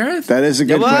question, Gareth. That is a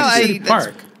good question.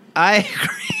 Park. I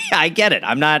agree. I get it.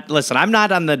 I'm not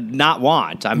on the not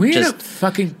want. We need a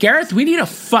fucking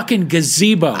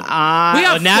gazebo. We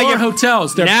have 4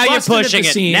 hotels. Now you're pushing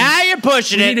it. We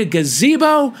need a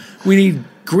gazebo. We need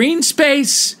green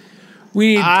space.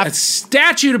 We need a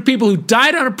statue to people who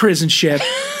died on a prison ship.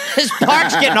 This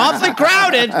park's getting awfully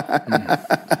crowded.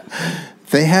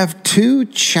 They have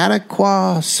 2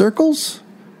 Chautauqua circles.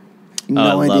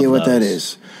 No idea what that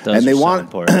is. Those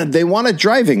and they want a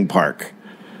driving park.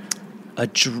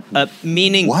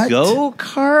 Meaning what?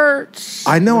 Go-karts?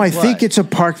 I know. I think it's a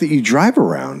park that you drive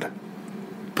around.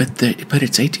 But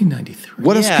it's 1893.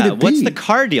 What else could it be? What's the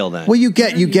car deal then? Well, you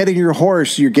get in your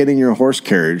horse. You're getting your horse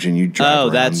carriage, and you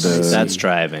drive. That's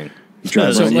driving. So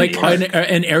like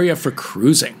an area for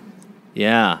cruising.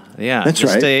 Yeah. That's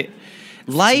right.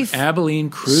 Life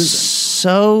Abilene cruising.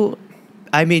 So,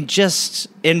 I mean, just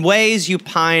in ways you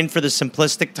pine for the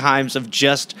simplistic times of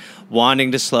just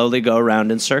wanting to slowly go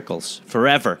around in circles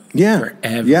forever. Yeah.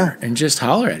 Forever. Yeah. And just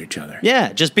holler at each other.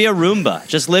 Yeah, just be a Roomba.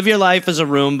 Just live your life as a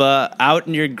Roomba out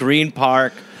in your green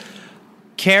park,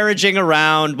 carriaging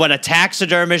around. When a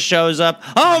taxidermist shows up,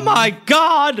 oh my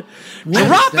God!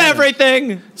 Drop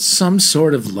everything! Some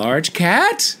sort of large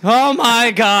cat? Oh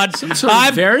my God! Some sort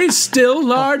of very still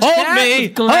large cat? Hold me!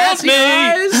 With glassy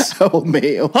eyes? Hold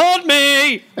me! Hold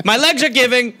me! My legs are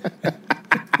giving.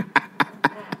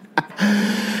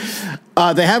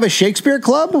 They have a Shakespeare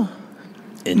club.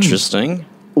 Interesting.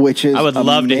 Which is I would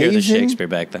love to hear the amazing. Shakespeare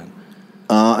back then.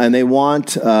 And they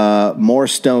want more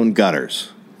stone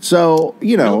gutters. So,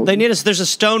 they need us. There's a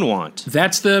stone want.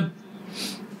 That's the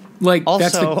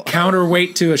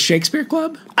counterweight to a Shakespeare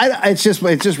club? It's just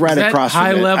right across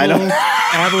high from it. level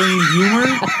Abilene humor?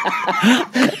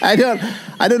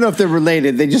 I don't know if they're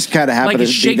related. They just kind of happen to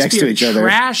be next to each other.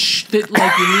 Trash that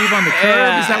you leave on the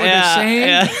curb? Is that what they're saying?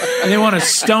 Yeah. And they want a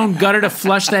stone gutter to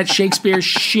flush that Shakespeare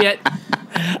shit?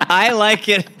 I like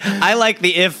it. I like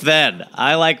the if then.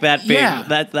 I like that being.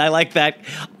 Yeah. I like that.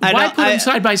 Why put them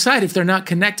side by side if they're not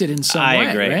connected in some way?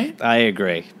 Agree. Right? I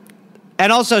agree.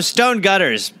 And also, stone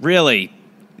gutters. Really,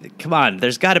 come on.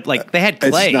 There's got to they had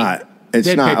clay. It's not.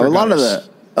 It's not. A lot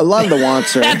of the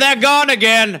wants are. They're gone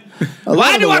again.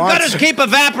 Why do our gutters keep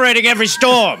evaporating every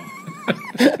storm?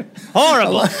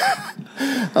 Horrible.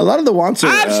 A lot of the wants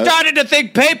are. I'm starting to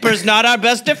think paper's not our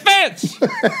best defense.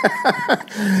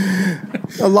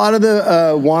 A lot of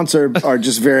the wants are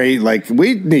just very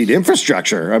we need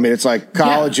infrastructure. I mean, it's like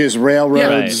colleges,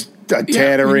 railroads,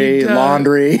 tannery,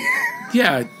 laundry.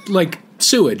 Yeah, like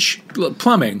sewage,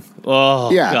 plumbing. Oh,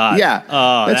 yeah, God. Yeah.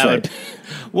 Oh, that's right.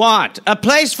 Want a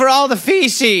place for all the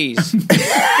feces.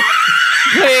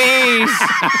 Please.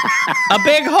 A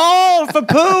big hole for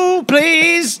poo,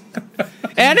 please.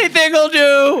 Anything will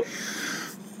do.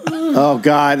 Oh,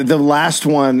 God. The last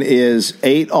one is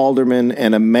 8 aldermen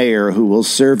and a mayor who will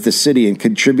serve the city and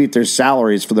contribute their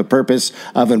salaries for the purpose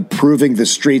of improving the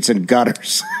streets and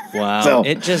gutters. Wow. So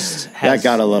it just has that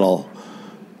got a little...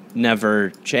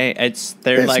 Never changed. It's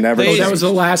never. Oh, that was the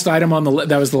last item on the.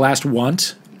 That was the last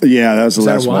want. Yeah, that was the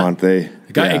last want.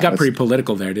 It got pretty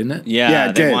political there, didn't it?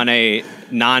 Yeah, they want a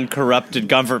non-corrupted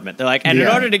government. They're like, and in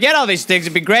order to get all these things,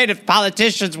 it'd be great if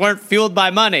politicians weren't fueled by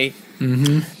money.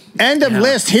 Mm-hmm. End of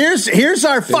list. Here's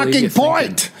our fucking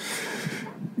point.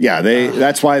 Yeah,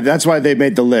 that's why they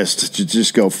made the list to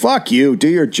just go fuck you, do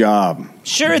your job.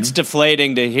 Sure, it's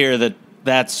deflating to hear that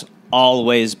that's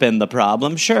always been the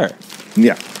problem. Sure.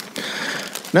 Yeah.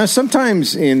 Now,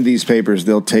 sometimes in these papers,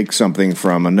 they'll take something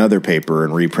from another paper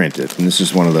and reprint it, and this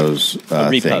is one of those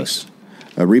things.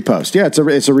 A repost. Yeah, it's a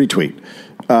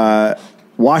retweet.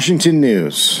 Washington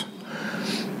News.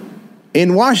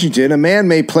 In Washington, a man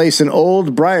may place an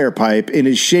old briar pipe in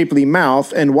his shapely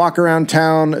mouth and walk around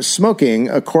town smoking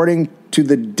according to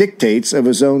the dictates of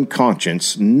his own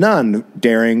conscience, none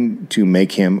daring to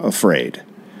make him afraid.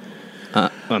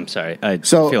 I'm sorry. I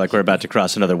feel like we're about to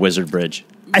cross another wizard bridge.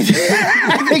 I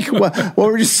think what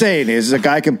we're just saying is a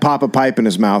guy can pop a pipe in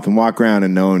his mouth and walk around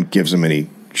and no one gives him any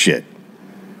shit.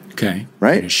 Okay.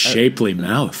 Right? A shapely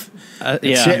mouth.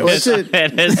 Yeah. It is a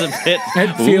bit.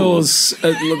 It feels...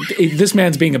 this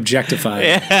man's being objectified.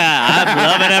 Yeah. I'm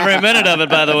loving every minute of it,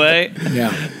 by the way.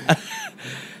 Yeah.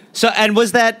 So, and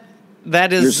was that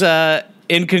is...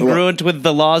 incongruent with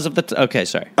the laws of the... Okay,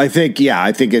 sorry. I think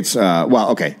it's...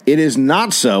 okay. It is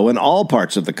not so in all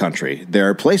parts of the country. There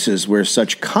are places where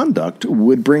such conduct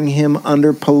would bring him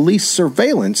under police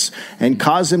surveillance and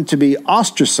cause him to be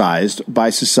ostracized by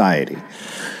society.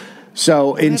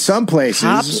 So in some places...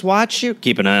 Cops watch you?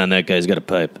 Keep an eye on that guy. He's got a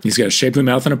pipe. He's got a shapely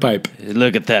mouth and a pipe.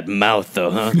 Look at that mouth,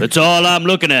 though, huh? That's all I'm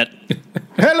looking at.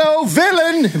 Hello,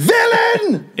 villain!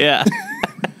 Villain! Yeah.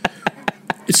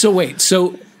 So wait,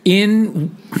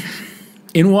 In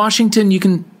Washington, you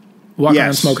can walk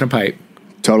around smoking a pipe.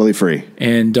 Totally free.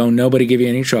 And don't nobody give you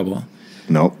any trouble.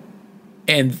 Nope.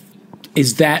 And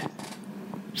is that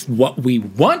what we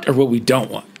want or what we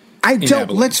don't want? I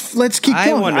don't. Let's keep going.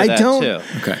 I wonder that too.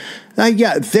 Okay.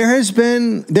 Yeah,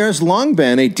 there's long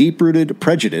been a deep-rooted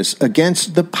prejudice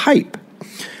against the pipe.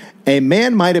 A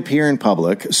man might appear in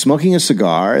public smoking a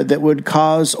cigar that would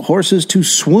cause horses to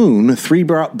swoon 3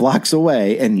 blocks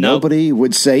away, and nobody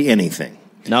would say anything.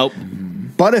 Nope.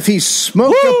 But if he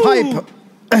smoked a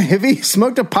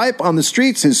pipe on the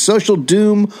streets, his social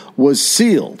doom was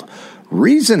sealed.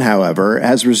 Reason, however,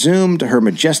 has resumed her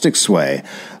majestic sway,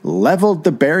 leveled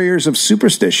the barriers of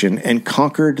superstition, and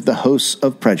conquered the hosts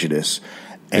of prejudice.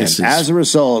 And as a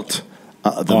result,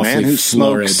 the man who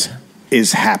smokes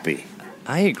is happy.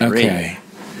 I agree. Okay.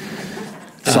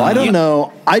 So I don't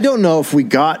know. I don't know if we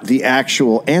got the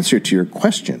actual answer to your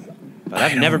question. But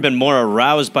I've never been more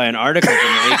aroused by an article from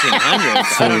the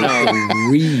 1800s. I don't know.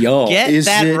 Real. Get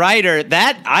that writer.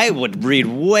 That I would read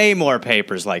way more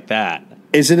papers like that.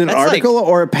 Is it an article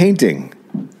or a painting?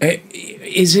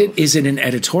 Is it an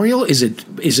editorial? Is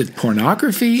it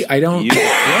pornography? I don't.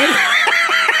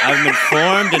 I'm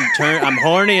informed and I'm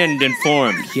horny and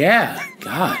informed. Yeah.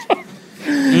 God.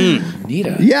 Need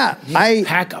a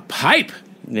pack a pipe.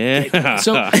 Yeah.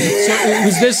 So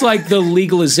was this like the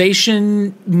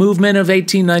legalization movement of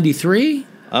 1893?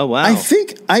 Oh wow! I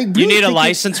think you need a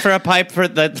license for a pipe for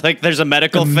that. Like, there's a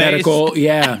medical phase. Medical,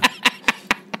 yeah.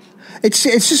 It's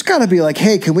just got to be like,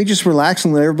 hey, can we just relax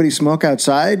and let everybody smoke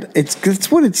outside?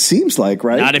 That's what it seems like,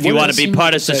 right? Not if you want to be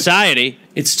part of society.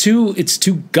 It's too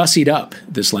gussied up.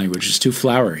 This language is too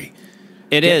flowery.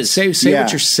 It is. Say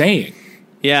what you're saying.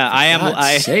 Yeah, I am.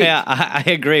 I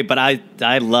agree, but I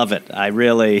love it. I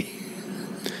really.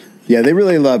 Yeah, they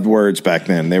really loved words back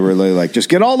then. They were really like, just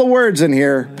get all the words in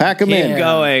here, pack them in.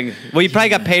 Going. Well, you probably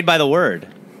got paid by the word.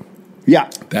 Yeah,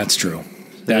 that's true.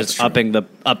 That's true. Upping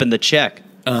the check.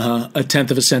 1/10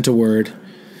 of a cent a word.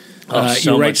 So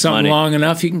you write something money. long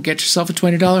enough, you can get yourself a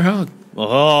 $20 hog.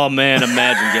 Oh man,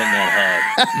 imagine getting that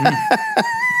hog.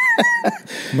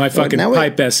 My fucking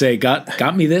pipe essay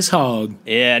got me this hog.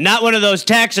 Yeah, not one of those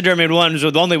taxidermied ones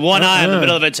with only one eye in the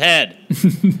middle of its head.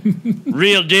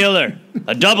 Real dealer.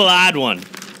 A double-eyed one.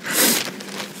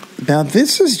 Now,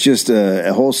 this is just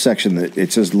a whole section that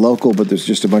it says local, but there's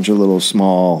just a bunch of little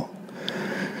small...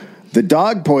 The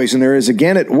dog poisoner is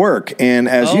again at work, and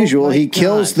as usual, he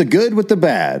kills the good with the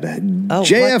bad.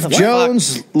 J.F.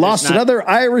 Jones lost another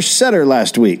Irish setter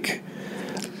last week.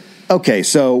 Okay,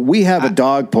 so we have a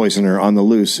dog poisoner on the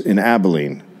loose in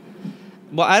Abilene.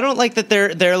 Well, I don't like that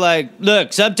they're like,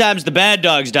 look, sometimes the bad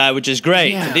dogs die, which is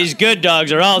great. Yeah. These good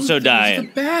dogs are also dying.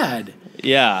 The bad.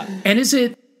 Yeah. And is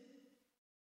it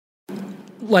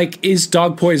like, is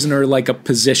dog poisoner like a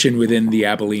position within the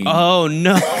Abilene? Oh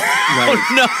no.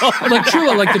 Like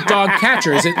Chula, like the dog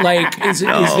catcher. Is it like is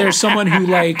there someone who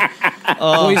like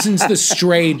poisons the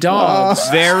stray dogs?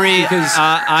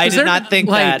 I did not think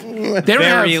like, that. They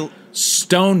don't have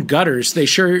stone gutters. They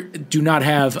sure do not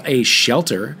have a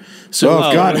shelter. So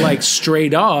like stray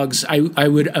dogs, I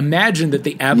would imagine that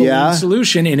the Abilene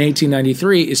solution in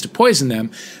 1893 is to poison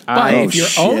them. But if your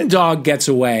own dog gets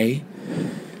away,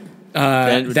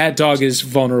 that dog is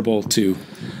vulnerable to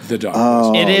the dog.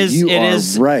 Oh, it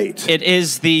is right. It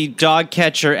is the dog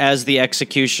catcher as the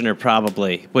executioner,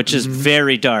 probably, which is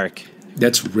very dark.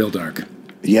 That's real dark.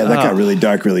 Yeah, that got really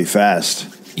dark really fast.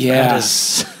 Yeah,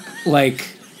 like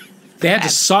they had to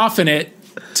soften it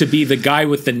to be the guy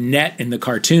with the net in the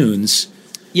cartoons.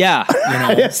 Yeah,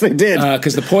 yes, they did.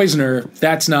 Because the poisoner,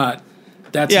 that's not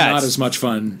as much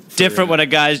fun. Different when a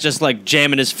guy's just like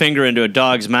jamming his finger into a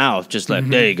dog's mouth, just like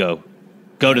there you go,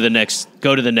 go to the next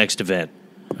event.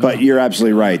 But you're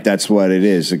absolutely right. That's what it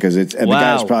is, because the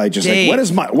guy's probably just Dave.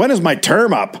 like, when is my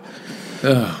term up?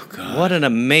 Oh God! What an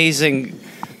amazing.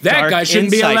 That guy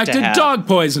shouldn't be elected dog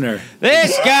poisoner.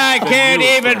 This guy can't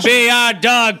even be our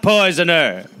dog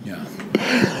poisoner. Yeah.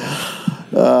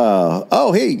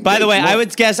 Hey. By the way, I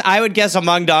would guess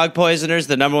among dog poisoners,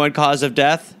 the number one cause of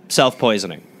death,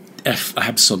 self-poisoning.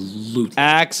 Absolutely.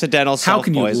 Accidental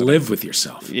self-poisoning. How can you live with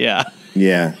yourself? Yeah.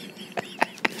 Yeah.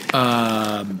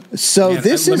 Let me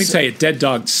tell you, dead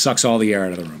dog sucks all the air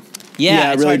out of the room.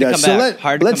 Yeah, it really does. So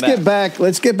let's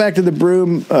get back to the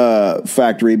broom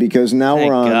factory, because now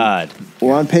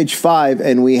we're on page 5,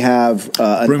 and we have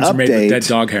an Brooms update. are made with dead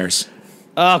dog hairs.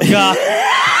 Oh God.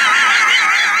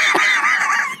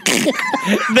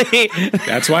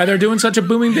 That's why they're doing such a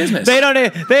booming business. They don't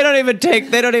even take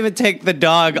the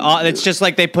dog on. It's just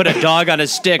like they put a dog on a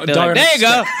stick. They're like, there you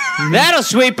go. That'll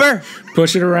sweep her.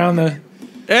 Push it around the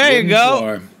There you go.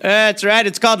 Floor. That's right.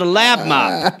 It's called a lab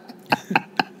mop.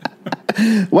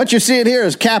 What you're seeing here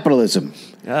is capitalism.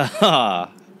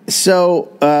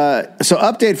 So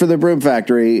update for the broom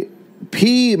factory.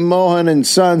 P. Mohan and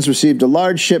Sons received a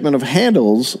large shipment of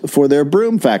handles for their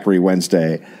broom factory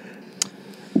Wednesday.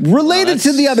 Related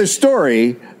to the other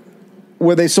story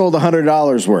where they sold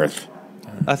 $100 worth.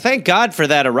 Thank God for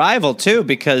that arrival, too,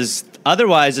 because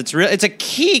otherwise it's a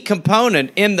key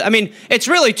component it's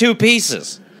really two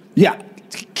pieces. Yeah.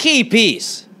 It's a key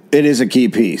piece. It is a key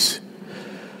piece.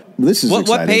 This is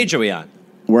what page are we on?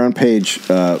 We're on page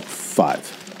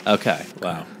 5. Okay,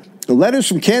 wow. Letters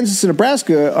from Kansas and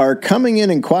Nebraska are coming in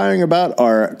inquiring about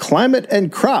our climate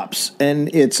and crops,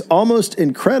 and it's almost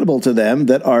incredible to them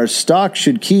that our stock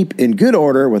should keep in good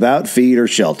order without feed or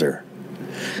shelter.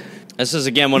 This is,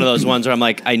 again, one of those ones where I'm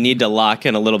like, I need to lock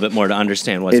in a little bit more to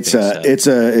understand what's being said.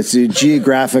 It's a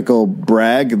geographical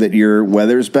brag that your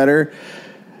weather's better.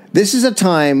 This is a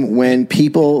time when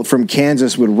people from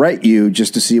Kansas would write you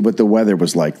just to see what the weather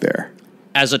was like there.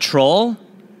 As a troll?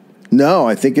 No,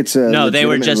 I think it's a... No, they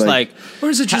were just like... Or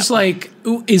is it just like,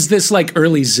 is this like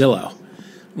early Zillow?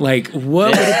 Like, what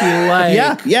would it be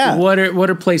like? Yeah. What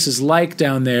are places like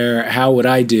down there? How would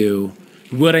I do?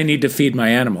 Would I need to feed my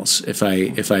animals if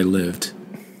I lived?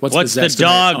 What's the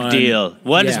dog deal?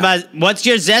 What's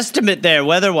your zestimate there,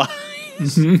 weather-wise?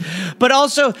 Mm-hmm. But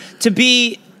also, to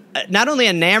be not only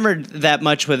enamored that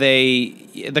much with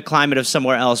the climate of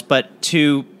somewhere else, but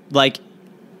to, like...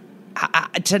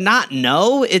 to not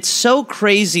know, it's so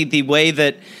crazy the way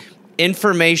that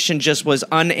information just was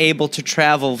unable to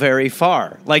travel very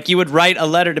far. Like, you would write a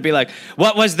letter to be like,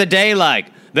 what was the day like?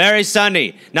 Very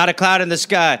sunny, not a cloud in the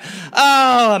sky.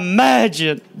 Oh,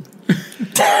 imagine.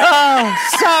 Oh,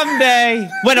 someday,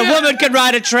 when a woman can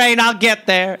ride a train, I'll get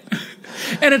there.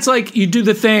 And it's like, you do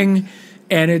the thing,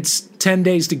 and it's 10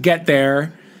 days to get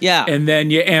there. Yeah. And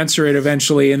then you answer it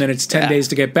eventually, and then it's 10 days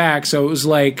to get back. So it was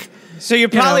like... So you're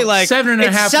probably like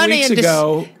 7.5 weeks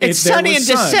ago. It's sunny in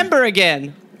December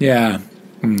again. Yeah.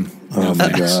 Oh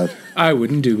my God. I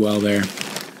wouldn't do well there.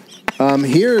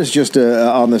 Here is just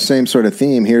on the same sort of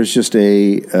theme. Here's just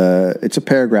it's a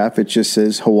paragraph. It just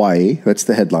says Hawaii. That's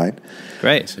the headline.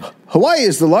 Great. Hawaii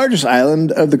is the largest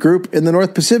island of the group in the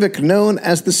North Pacific, known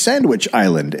as the Sandwich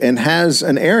Island, and has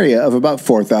an area of about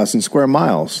 4,000 square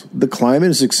miles. The climate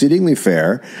is exceedingly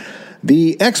fair.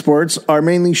 The exports are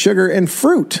mainly sugar and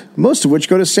fruit, most of which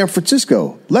go to San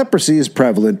Francisco. Leprosy is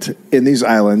prevalent in these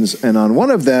islands, and on one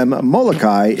of them,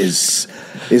 Molokai, is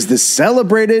the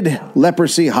celebrated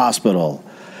leprosy hospital.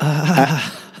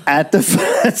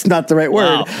 That's not the right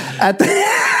word. Wow.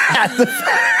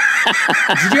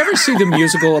 Did you ever see the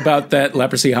musical about that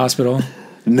leprosy hospital?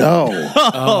 No.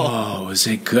 Oh, was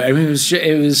it good? I mean,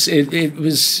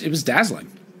 it was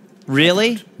dazzling.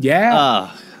 Really?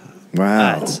 Yeah.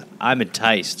 Wow. I'm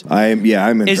enticed. I'm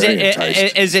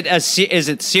enticed. Is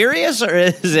it serious, or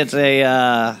is it a?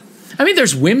 I mean,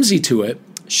 there's whimsy to it.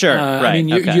 Sure. Right. I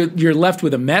mean, you're left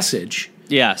with a message.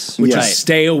 Yes. Which is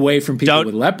stay away from people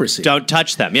with leprosy. Don't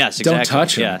touch them. Yes. Exactly. Don't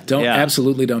touch them.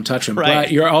 Absolutely don't touch them. Right.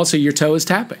 But your toe is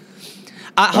tapping.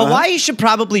 Hawaii should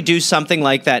probably do something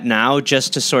like that now,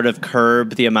 just to sort of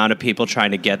curb the amount of people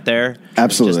trying to get there.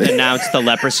 Absolutely. Just announce the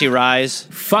leprosy rise.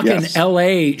 Fucking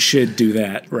L.A. should do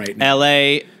that right now.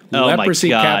 L.A. Oh leprosy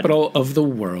my God. Capital of the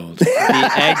world.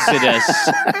 The exodus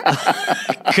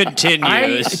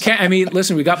continues. I mean,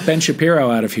 listen, we got Ben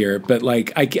Shapiro out of here, but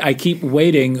like I keep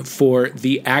waiting for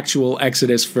the actual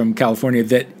exodus from California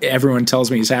that everyone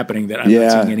tells me is happening that I'm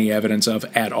not seeing any evidence of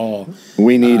at all.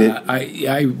 We need it.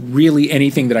 I really,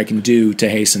 anything that I can do to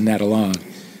hasten that along.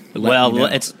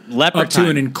 It's leper up to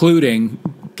and including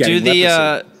getting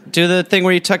leprosy. Do the thing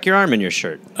where you tuck your arm in your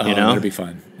shirt. You know? That'd be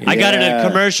fun. Yeah. I got it at a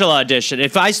commercial audition.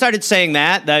 If I started saying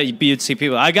that you'd see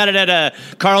people. I got it at a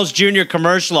Carl's Jr.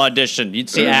 commercial audition. You'd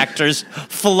see actors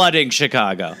flooding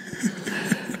Chicago.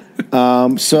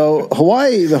 So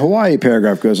the Hawaii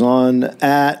paragraph goes on.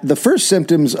 At the first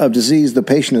symptoms of disease, the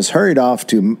patient is hurried off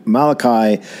to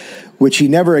Molokai, which he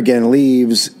never again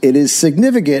leaves. It is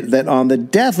significant that on the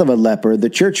death of a leper,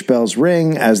 the church bells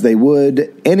ring as they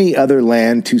would any other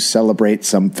land to celebrate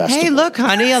some festival. Hey, look,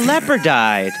 honey, a leper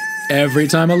died. Every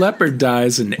time a leopard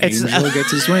dies, an angel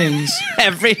gets his wings.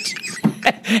 Every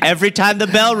time the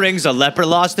bell rings, a leper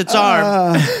lost its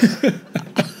arm.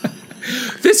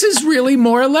 This is really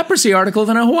more a leprosy article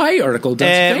than a Hawaii article, don't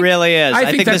you think? It really is.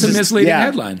 I think that's a misleading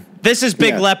headline. This is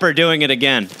Big Leper doing it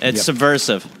again. It's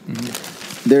subversive.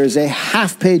 Mm-hmm. There's a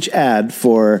half-page ad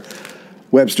for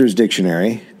Webster's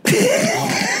Dictionary.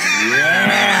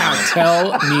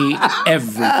 Tell me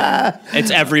everything.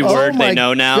 It's every word they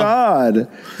know now.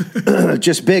 God.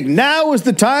 Just big. Now is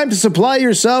the time to supply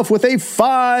yourself with a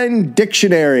fine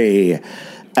dictionary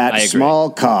at small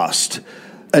cost.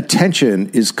 attention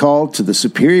is called to the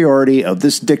superiority of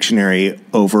this dictionary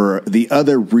over the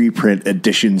other reprint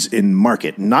editions in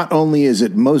market. Not only is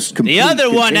it most complete... The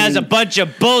other one has a bunch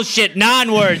of bullshit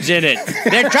non-words in it.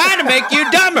 They're trying to make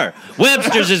you dumber.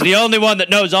 Webster's is the only one that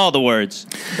knows all the words.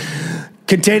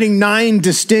 Containing 9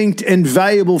 distinct and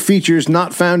valuable features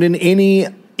not found in any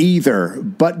either,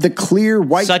 but the clear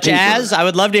white Such paper. As? I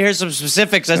would love to hear some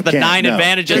specifics as the 9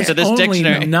 advantages of this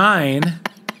dictionary. Only 9...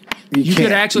 You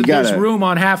could actually, there's room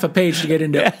on half a page to get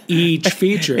into each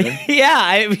feature.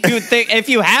 Yeah, you would think if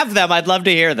you have them, I'd love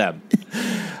to hear them.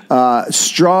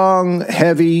 Strong,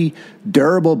 heavy,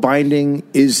 durable binding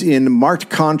is in marked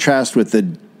contrast with the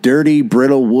dirty,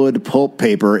 brittle wood pulp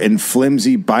paper and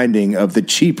flimsy binding of the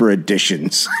cheaper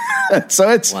editions. So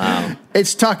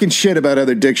it's talking shit about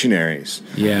other dictionaries.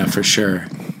 Yeah, for sure.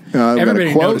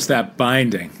 Everybody noticed that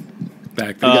binding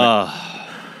back then.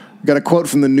 Got a quote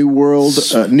from the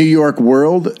New York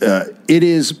World. It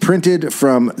is printed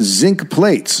from zinc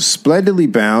plates, splendidly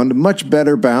bound, much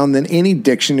better bound than any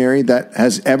dictionary that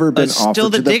has ever been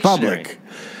offered to the public.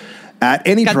 At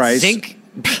any price, zinc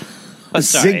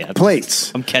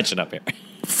plates. I'm catching up here.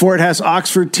 For it has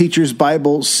Oxford Teacher's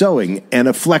Bible sewing and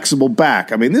a flexible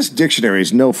back. I mean, this dictionary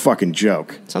is no fucking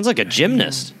joke. Sounds like a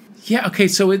gymnast. Yeah, okay,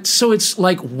 so it's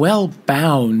like well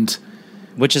bound.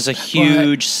 Which is a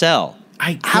huge sell.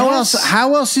 How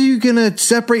else are you going to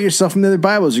separate yourself from the other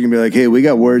Bibles? You're going to be like, hey, we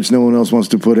got words no one else wants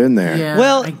to put in there. Yeah,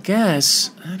 well, I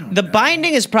guess. I don't know.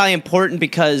 Binding is probably important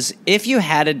because if you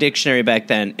had a dictionary back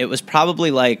then, it was probably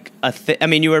like I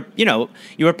mean, you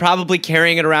were probably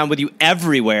carrying it around with you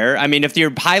everywhere. I mean, if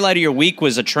your highlight of your week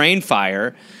was a train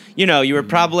fire, you were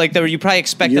probably you probably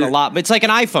expected a lot. But it's like an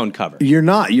iPhone cover. You're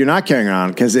not carrying it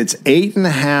around because it's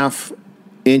 8.5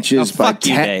 inches by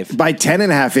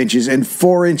 10.5 inches and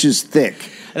 4 inches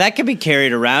thick. That can be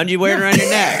carried around. You wear it around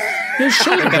your neck. There's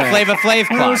shoulder like bags. A Flava Flav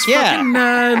cloth.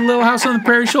 Fucking, Little House on the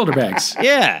Prairie shoulder bags.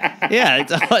 Yeah.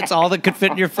 It's all that could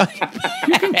fit in your fucking bag.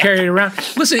 You can carry it around.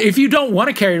 Listen, if you don't want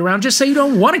to carry it around, just say you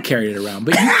don't want to carry it around,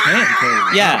 but you can carry it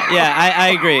around. Yeah, I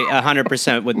agree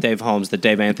 100% with Dave Holmes that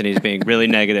Dave Anthony is being really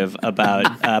negative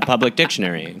about public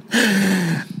dictionarying.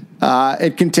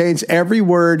 It contains every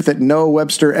word that Noah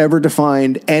Webster ever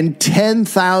defined and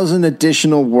 10,000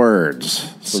 additional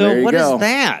words. So what is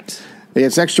that?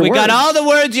 It's extra words. We got all the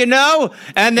words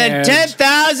and then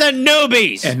 10,000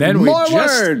 newbies. And then more we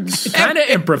words. just kind of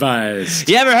improvised.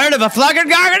 You ever heard of a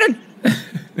fluggergarden?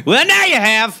 Well, now you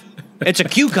have. It's a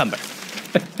cucumber.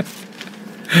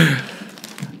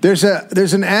 There's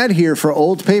an ad here for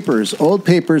old papers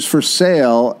for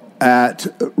sale at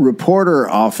Reporter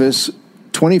Office,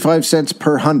 25 cents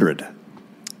per 100.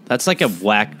 That's like a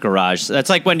whack garage. That's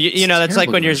like when that's like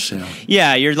when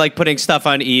you're like putting stuff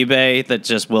on eBay that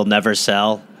just will never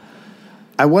sell.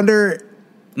 I wonder.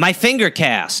 My finger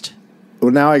cast.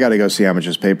 Well, now I got to go see how much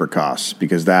this paper costs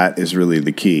because that is really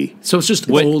the key. So it's just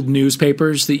old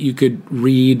newspapers that you could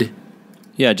read.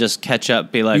 Yeah, just catch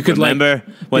up. Be like, remember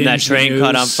when that train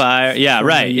caught on fire? Yeah,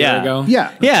 right. Ago?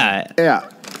 Yeah.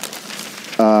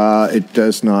 It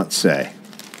does not say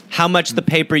how much the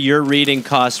paper you're reading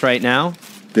costs right now.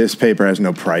 This paper has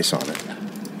no price on it.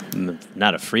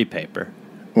 Not a free paper.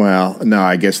 Well, no,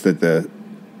 I guess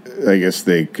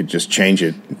they could just change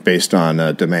it based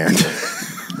on demand.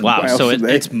 Wow, so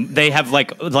they have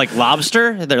like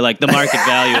lobster. They're like the market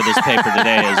value of this paper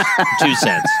today is 2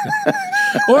 cents.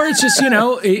 Or it's just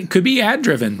it could be ad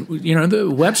driven. The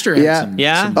Webster had some.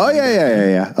 Yeah. Oh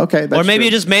yeah. Okay. Or maybe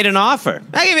you just made an offer.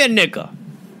 I'll give you a nickel.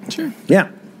 Sure. Yeah.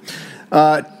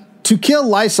 To kill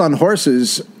lice on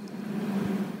horses.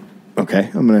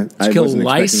 Okay, I'm gonna kill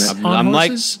lice on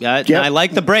horses. I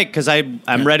like the break because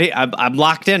I'm ready. I'm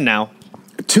locked in now.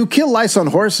 To kill lice on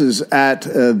horses at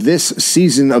this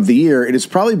season of the year, it is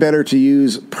probably better to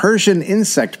use Persian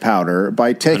insect powder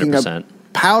by taking 100%. a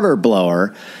powder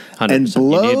blower 100%. and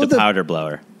blow you need the powder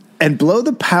blower. And blow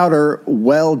the powder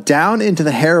well down into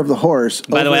the hair of the horse.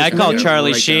 By the way, I call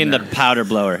Charlie Sheen the powder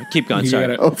blower. Keep going,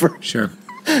 sorry.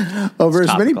 Over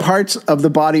as many parts of the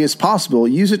body as possible.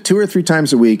 Use it 2 or 3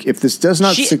 times a week. If this does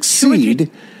not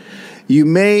succeed, you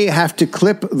may have to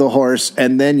clip the horse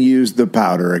and then use the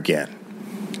powder again.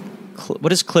 What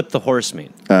does clip the horse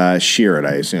mean? Shear it,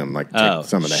 I assume. Like take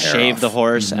some of the hair shave off. the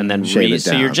horse and then shave it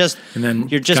down. So you're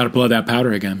just got to blow that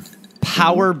powder again.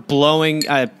 Power blowing.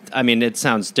 I mean, it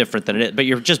sounds different than it is, but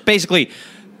you're just basically,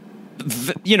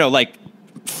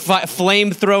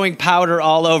 flame throwing powder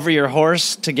all over your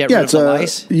horse to get rid of the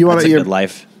lice. That's a good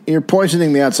life. You're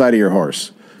poisoning the outside of your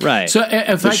horse, right? So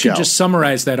if I could just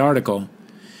summarize that article,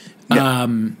 to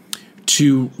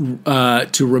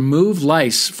remove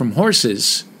lice from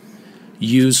horses,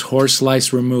 use horse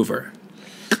lice remover.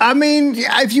 I mean,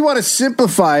 if you want to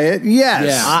simplify it, yes.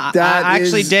 Yeah.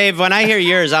 Actually, Dave, when I hear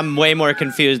yours, I'm way more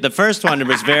confused. The first one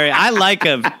was I like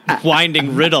a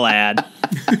winding riddle ad.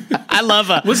 I love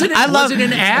a. Was it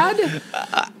an ad?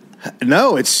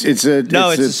 No, it's a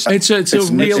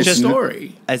real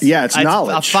story. It's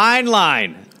knowledge. A fine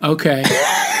line. Okay.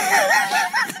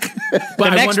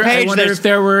 But I wonder if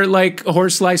there were like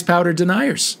horse slice powder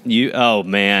deniers. Oh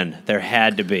man, there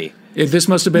had to be. If this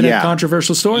must have been a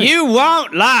controversial story. You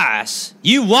want lice.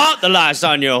 You want the lice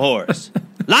on your horse.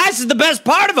 Lice is the best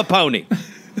part of a pony.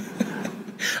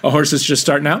 A horse is just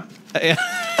starting out? All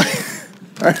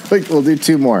right, we'll do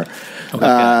two more.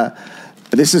 Okay.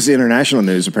 This is international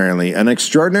news, apparently. An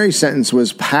extraordinary sentence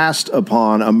was passed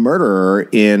upon a murderer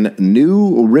in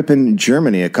New Rippen,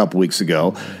 Germany, a couple weeks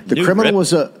ago. The criminal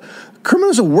was a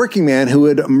working man who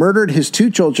had murdered his two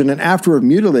children and afterward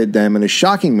mutilated them in a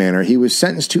shocking manner. He was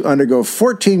sentenced to undergo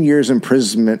 14 years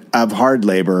imprisonment of hard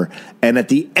labor, and at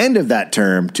the end of that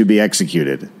term, to be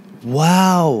executed.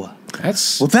 Wow.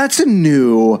 That's a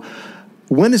new...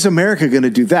 When is America going to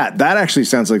do that? That actually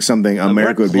sounds like something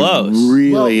America would be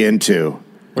really into.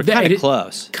 We're kind of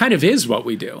close. Kind of is what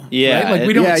we do. Yeah. Right? Like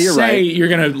we don't say you're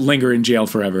going to linger in jail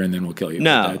forever and then we'll kill you.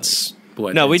 No.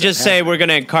 We just say we're going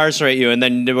to incarcerate you and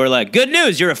then we're like, good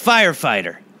news, you're a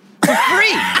firefighter. For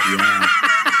free.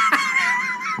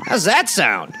 How's that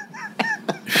sound?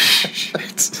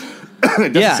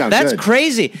 That's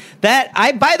crazy.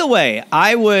 By the way,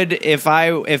 I would if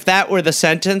that were the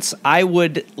sentence, I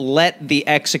would let the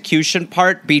execution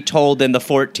part be told in the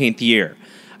 14th year.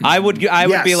 I would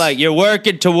be like, you're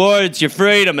working towards your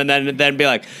freedom, and then be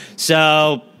like,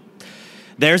 so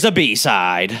there's a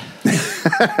B-side.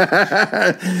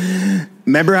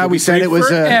 Remember how we said it was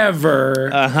forever?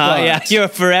 Yeah, you're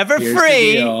forever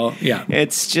free. Yeah,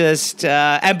 it's just.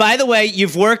 And by the way,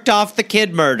 you've worked off the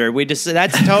kid murder.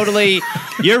 That's totally.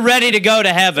 You're ready to go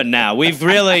to heaven now.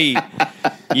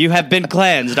 You have been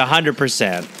cleansed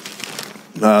 100%.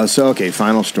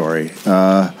 Final story.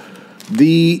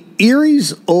 The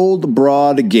Erie's Old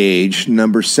Broad Gauge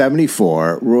number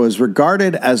 74 was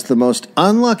regarded as the most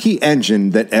unlucky engine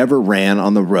that ever ran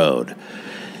on the road.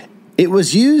 It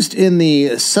was used in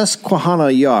the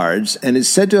Susquehanna yards and is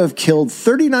said to have killed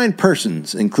 39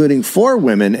 persons, including 4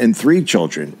 women and 3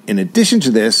 children. In addition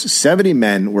to this, 70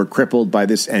 men were crippled by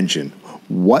this engine.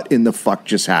 What in the fuck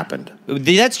just happened?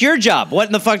 That's your job. What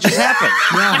in the fuck just happened?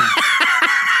 Yeah.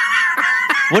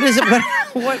 What is it?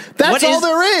 That's all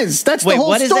there is. That's the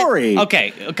whole story.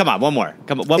 Okay, come on, one more.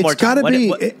 One more time. It's got to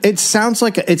be. It sounds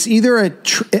like it's either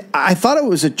I thought it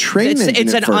was a train engine.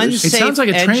 It's an unsafe. It sounds like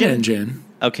a train engine.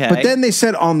 Okay, but then they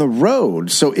said on the road.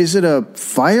 So is it a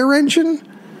fire engine?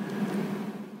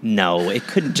 No, it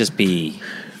couldn't just be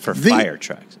for fire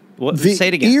trucks. Say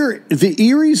it again. The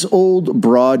Erie's Old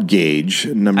Broad Gauge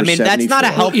number 74. That's not a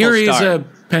helpful Erie start.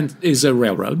 is a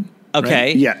railroad. Okay.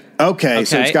 Right? Yeah. Okay.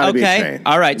 So it's got to be a train.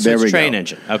 All right. So it's a train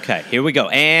engine. Okay. Here we go.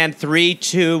 And 3,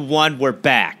 2, 1. We're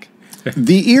back.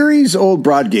 The Erie's Old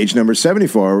Broad Gauge number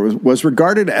 74 was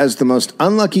regarded as the most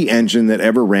unlucky engine that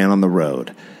ever ran on the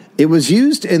road. It was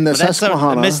used in the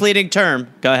Susquehanna. That's a misleading term.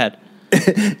 Go ahead.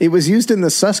 It was used in the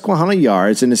Susquehanna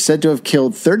yards and is said to have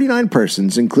killed 39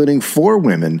 persons, including 4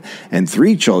 women and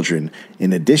 3 children.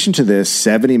 In addition to this,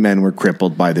 70 men were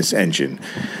crippled by this engine.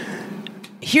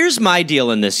 Here's my deal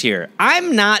in this here.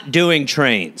 I'm not doing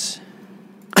trains.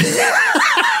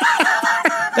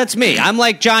 That's me. I'm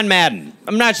like John Madden.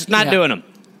 I'm not doing them.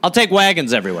 I'll take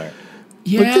wagons everywhere.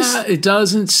 Yeah, it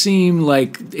doesn't seem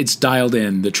like it's dialed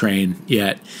in, the train,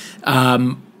 yet.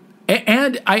 And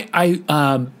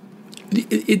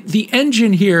the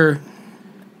engine here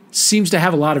seems to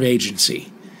have a lot as opposed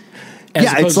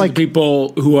it's like to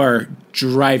people who are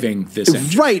driving this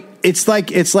engine. Right. It's like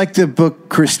the book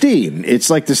Christine.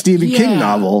 It's like the Stephen King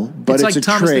novel, but it's like a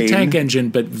Thomas train. the Tank Engine,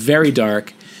 but very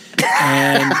dark.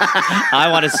 And I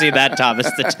want to see that Thomas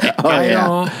the Tank.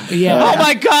 Oh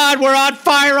my God, we're on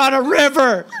fire on a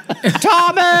river.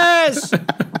 Thomas!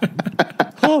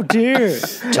 Oh dear.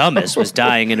 Thomas was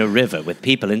dying in a river with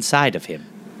people inside of him.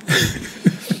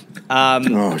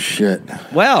 Oh shit!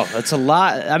 Well, that's a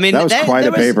lot. I mean, that was quite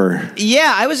a paper.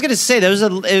 Yeah, I was going to say there was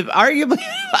arguably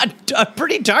a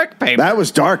pretty dark paper. That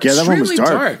was dark. Yeah, that one was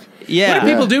dark. Yeah. What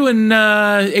did people do in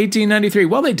 1893?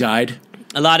 Well, they died.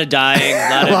 A lot of dying.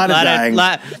 A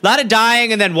lot of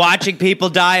dying, and then watching people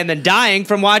die, and then dying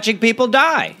from watching people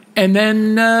die, and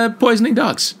then poisoning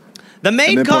dogs. The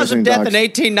main cause of death in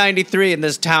 1893 in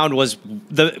this town was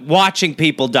the watching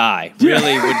people die.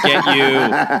 Really would get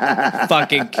you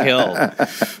fucking killed.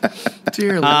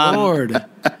 Dear Lord.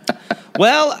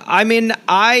 Well, I mean,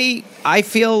 I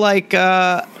feel like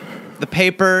The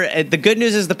paper. The good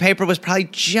news is the paper was probably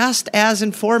just as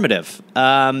informative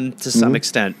to some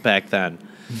extent back then.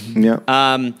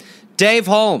 Yeah. Dave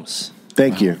Holmes.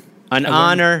 Thank you. An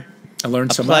honor. I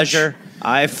learned so pleasure. much.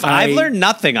 I've learned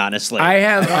nothing, honestly. I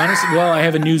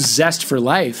have a new zest for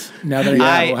life now that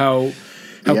I know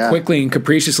how quickly and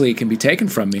capriciously it can be taken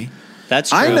from me. That's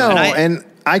true. I know, and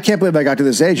I can't believe I got to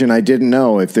this age and I didn't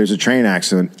know if there's a train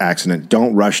accident,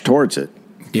 don't rush towards it.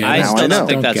 Yeah, I still don't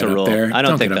think that's a rule. I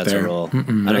don't think that's a rule.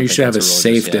 No, you should have a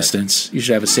safe distance. You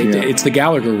should have a safe. It's the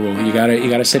Gallagher rule. You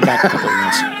gotta sit back a couple of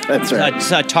minutes. That's right.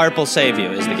 A tarp will save you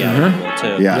is the Gallagher rule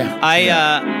too. Yeah.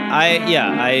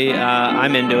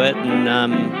 I'm into it, and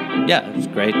it's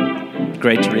great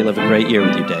to relive a great year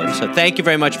with you, Dave. So thank you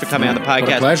very much for coming on the podcast.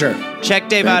 What a pleasure. Check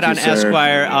Dave out on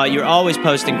Esquire. You're always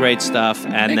posting great stuff,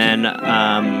 and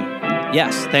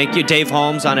yes, thank you, Dave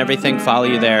Holmes, on everything. Follow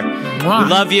you there. Mwah. We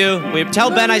love you. Tell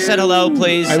Ben I said hello,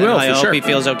 please. I will. I hope he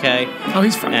feels okay. Oh,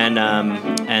 he's fine.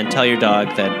 And tell your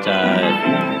dog that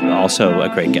also a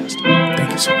great guest.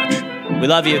 Thank you so much. We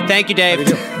love you. Thank you, Dave.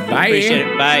 Bye. Appreciate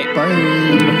it. Bye.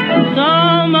 Bye.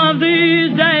 Some of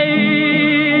these days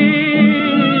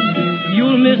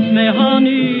you'll miss me,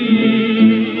 honey.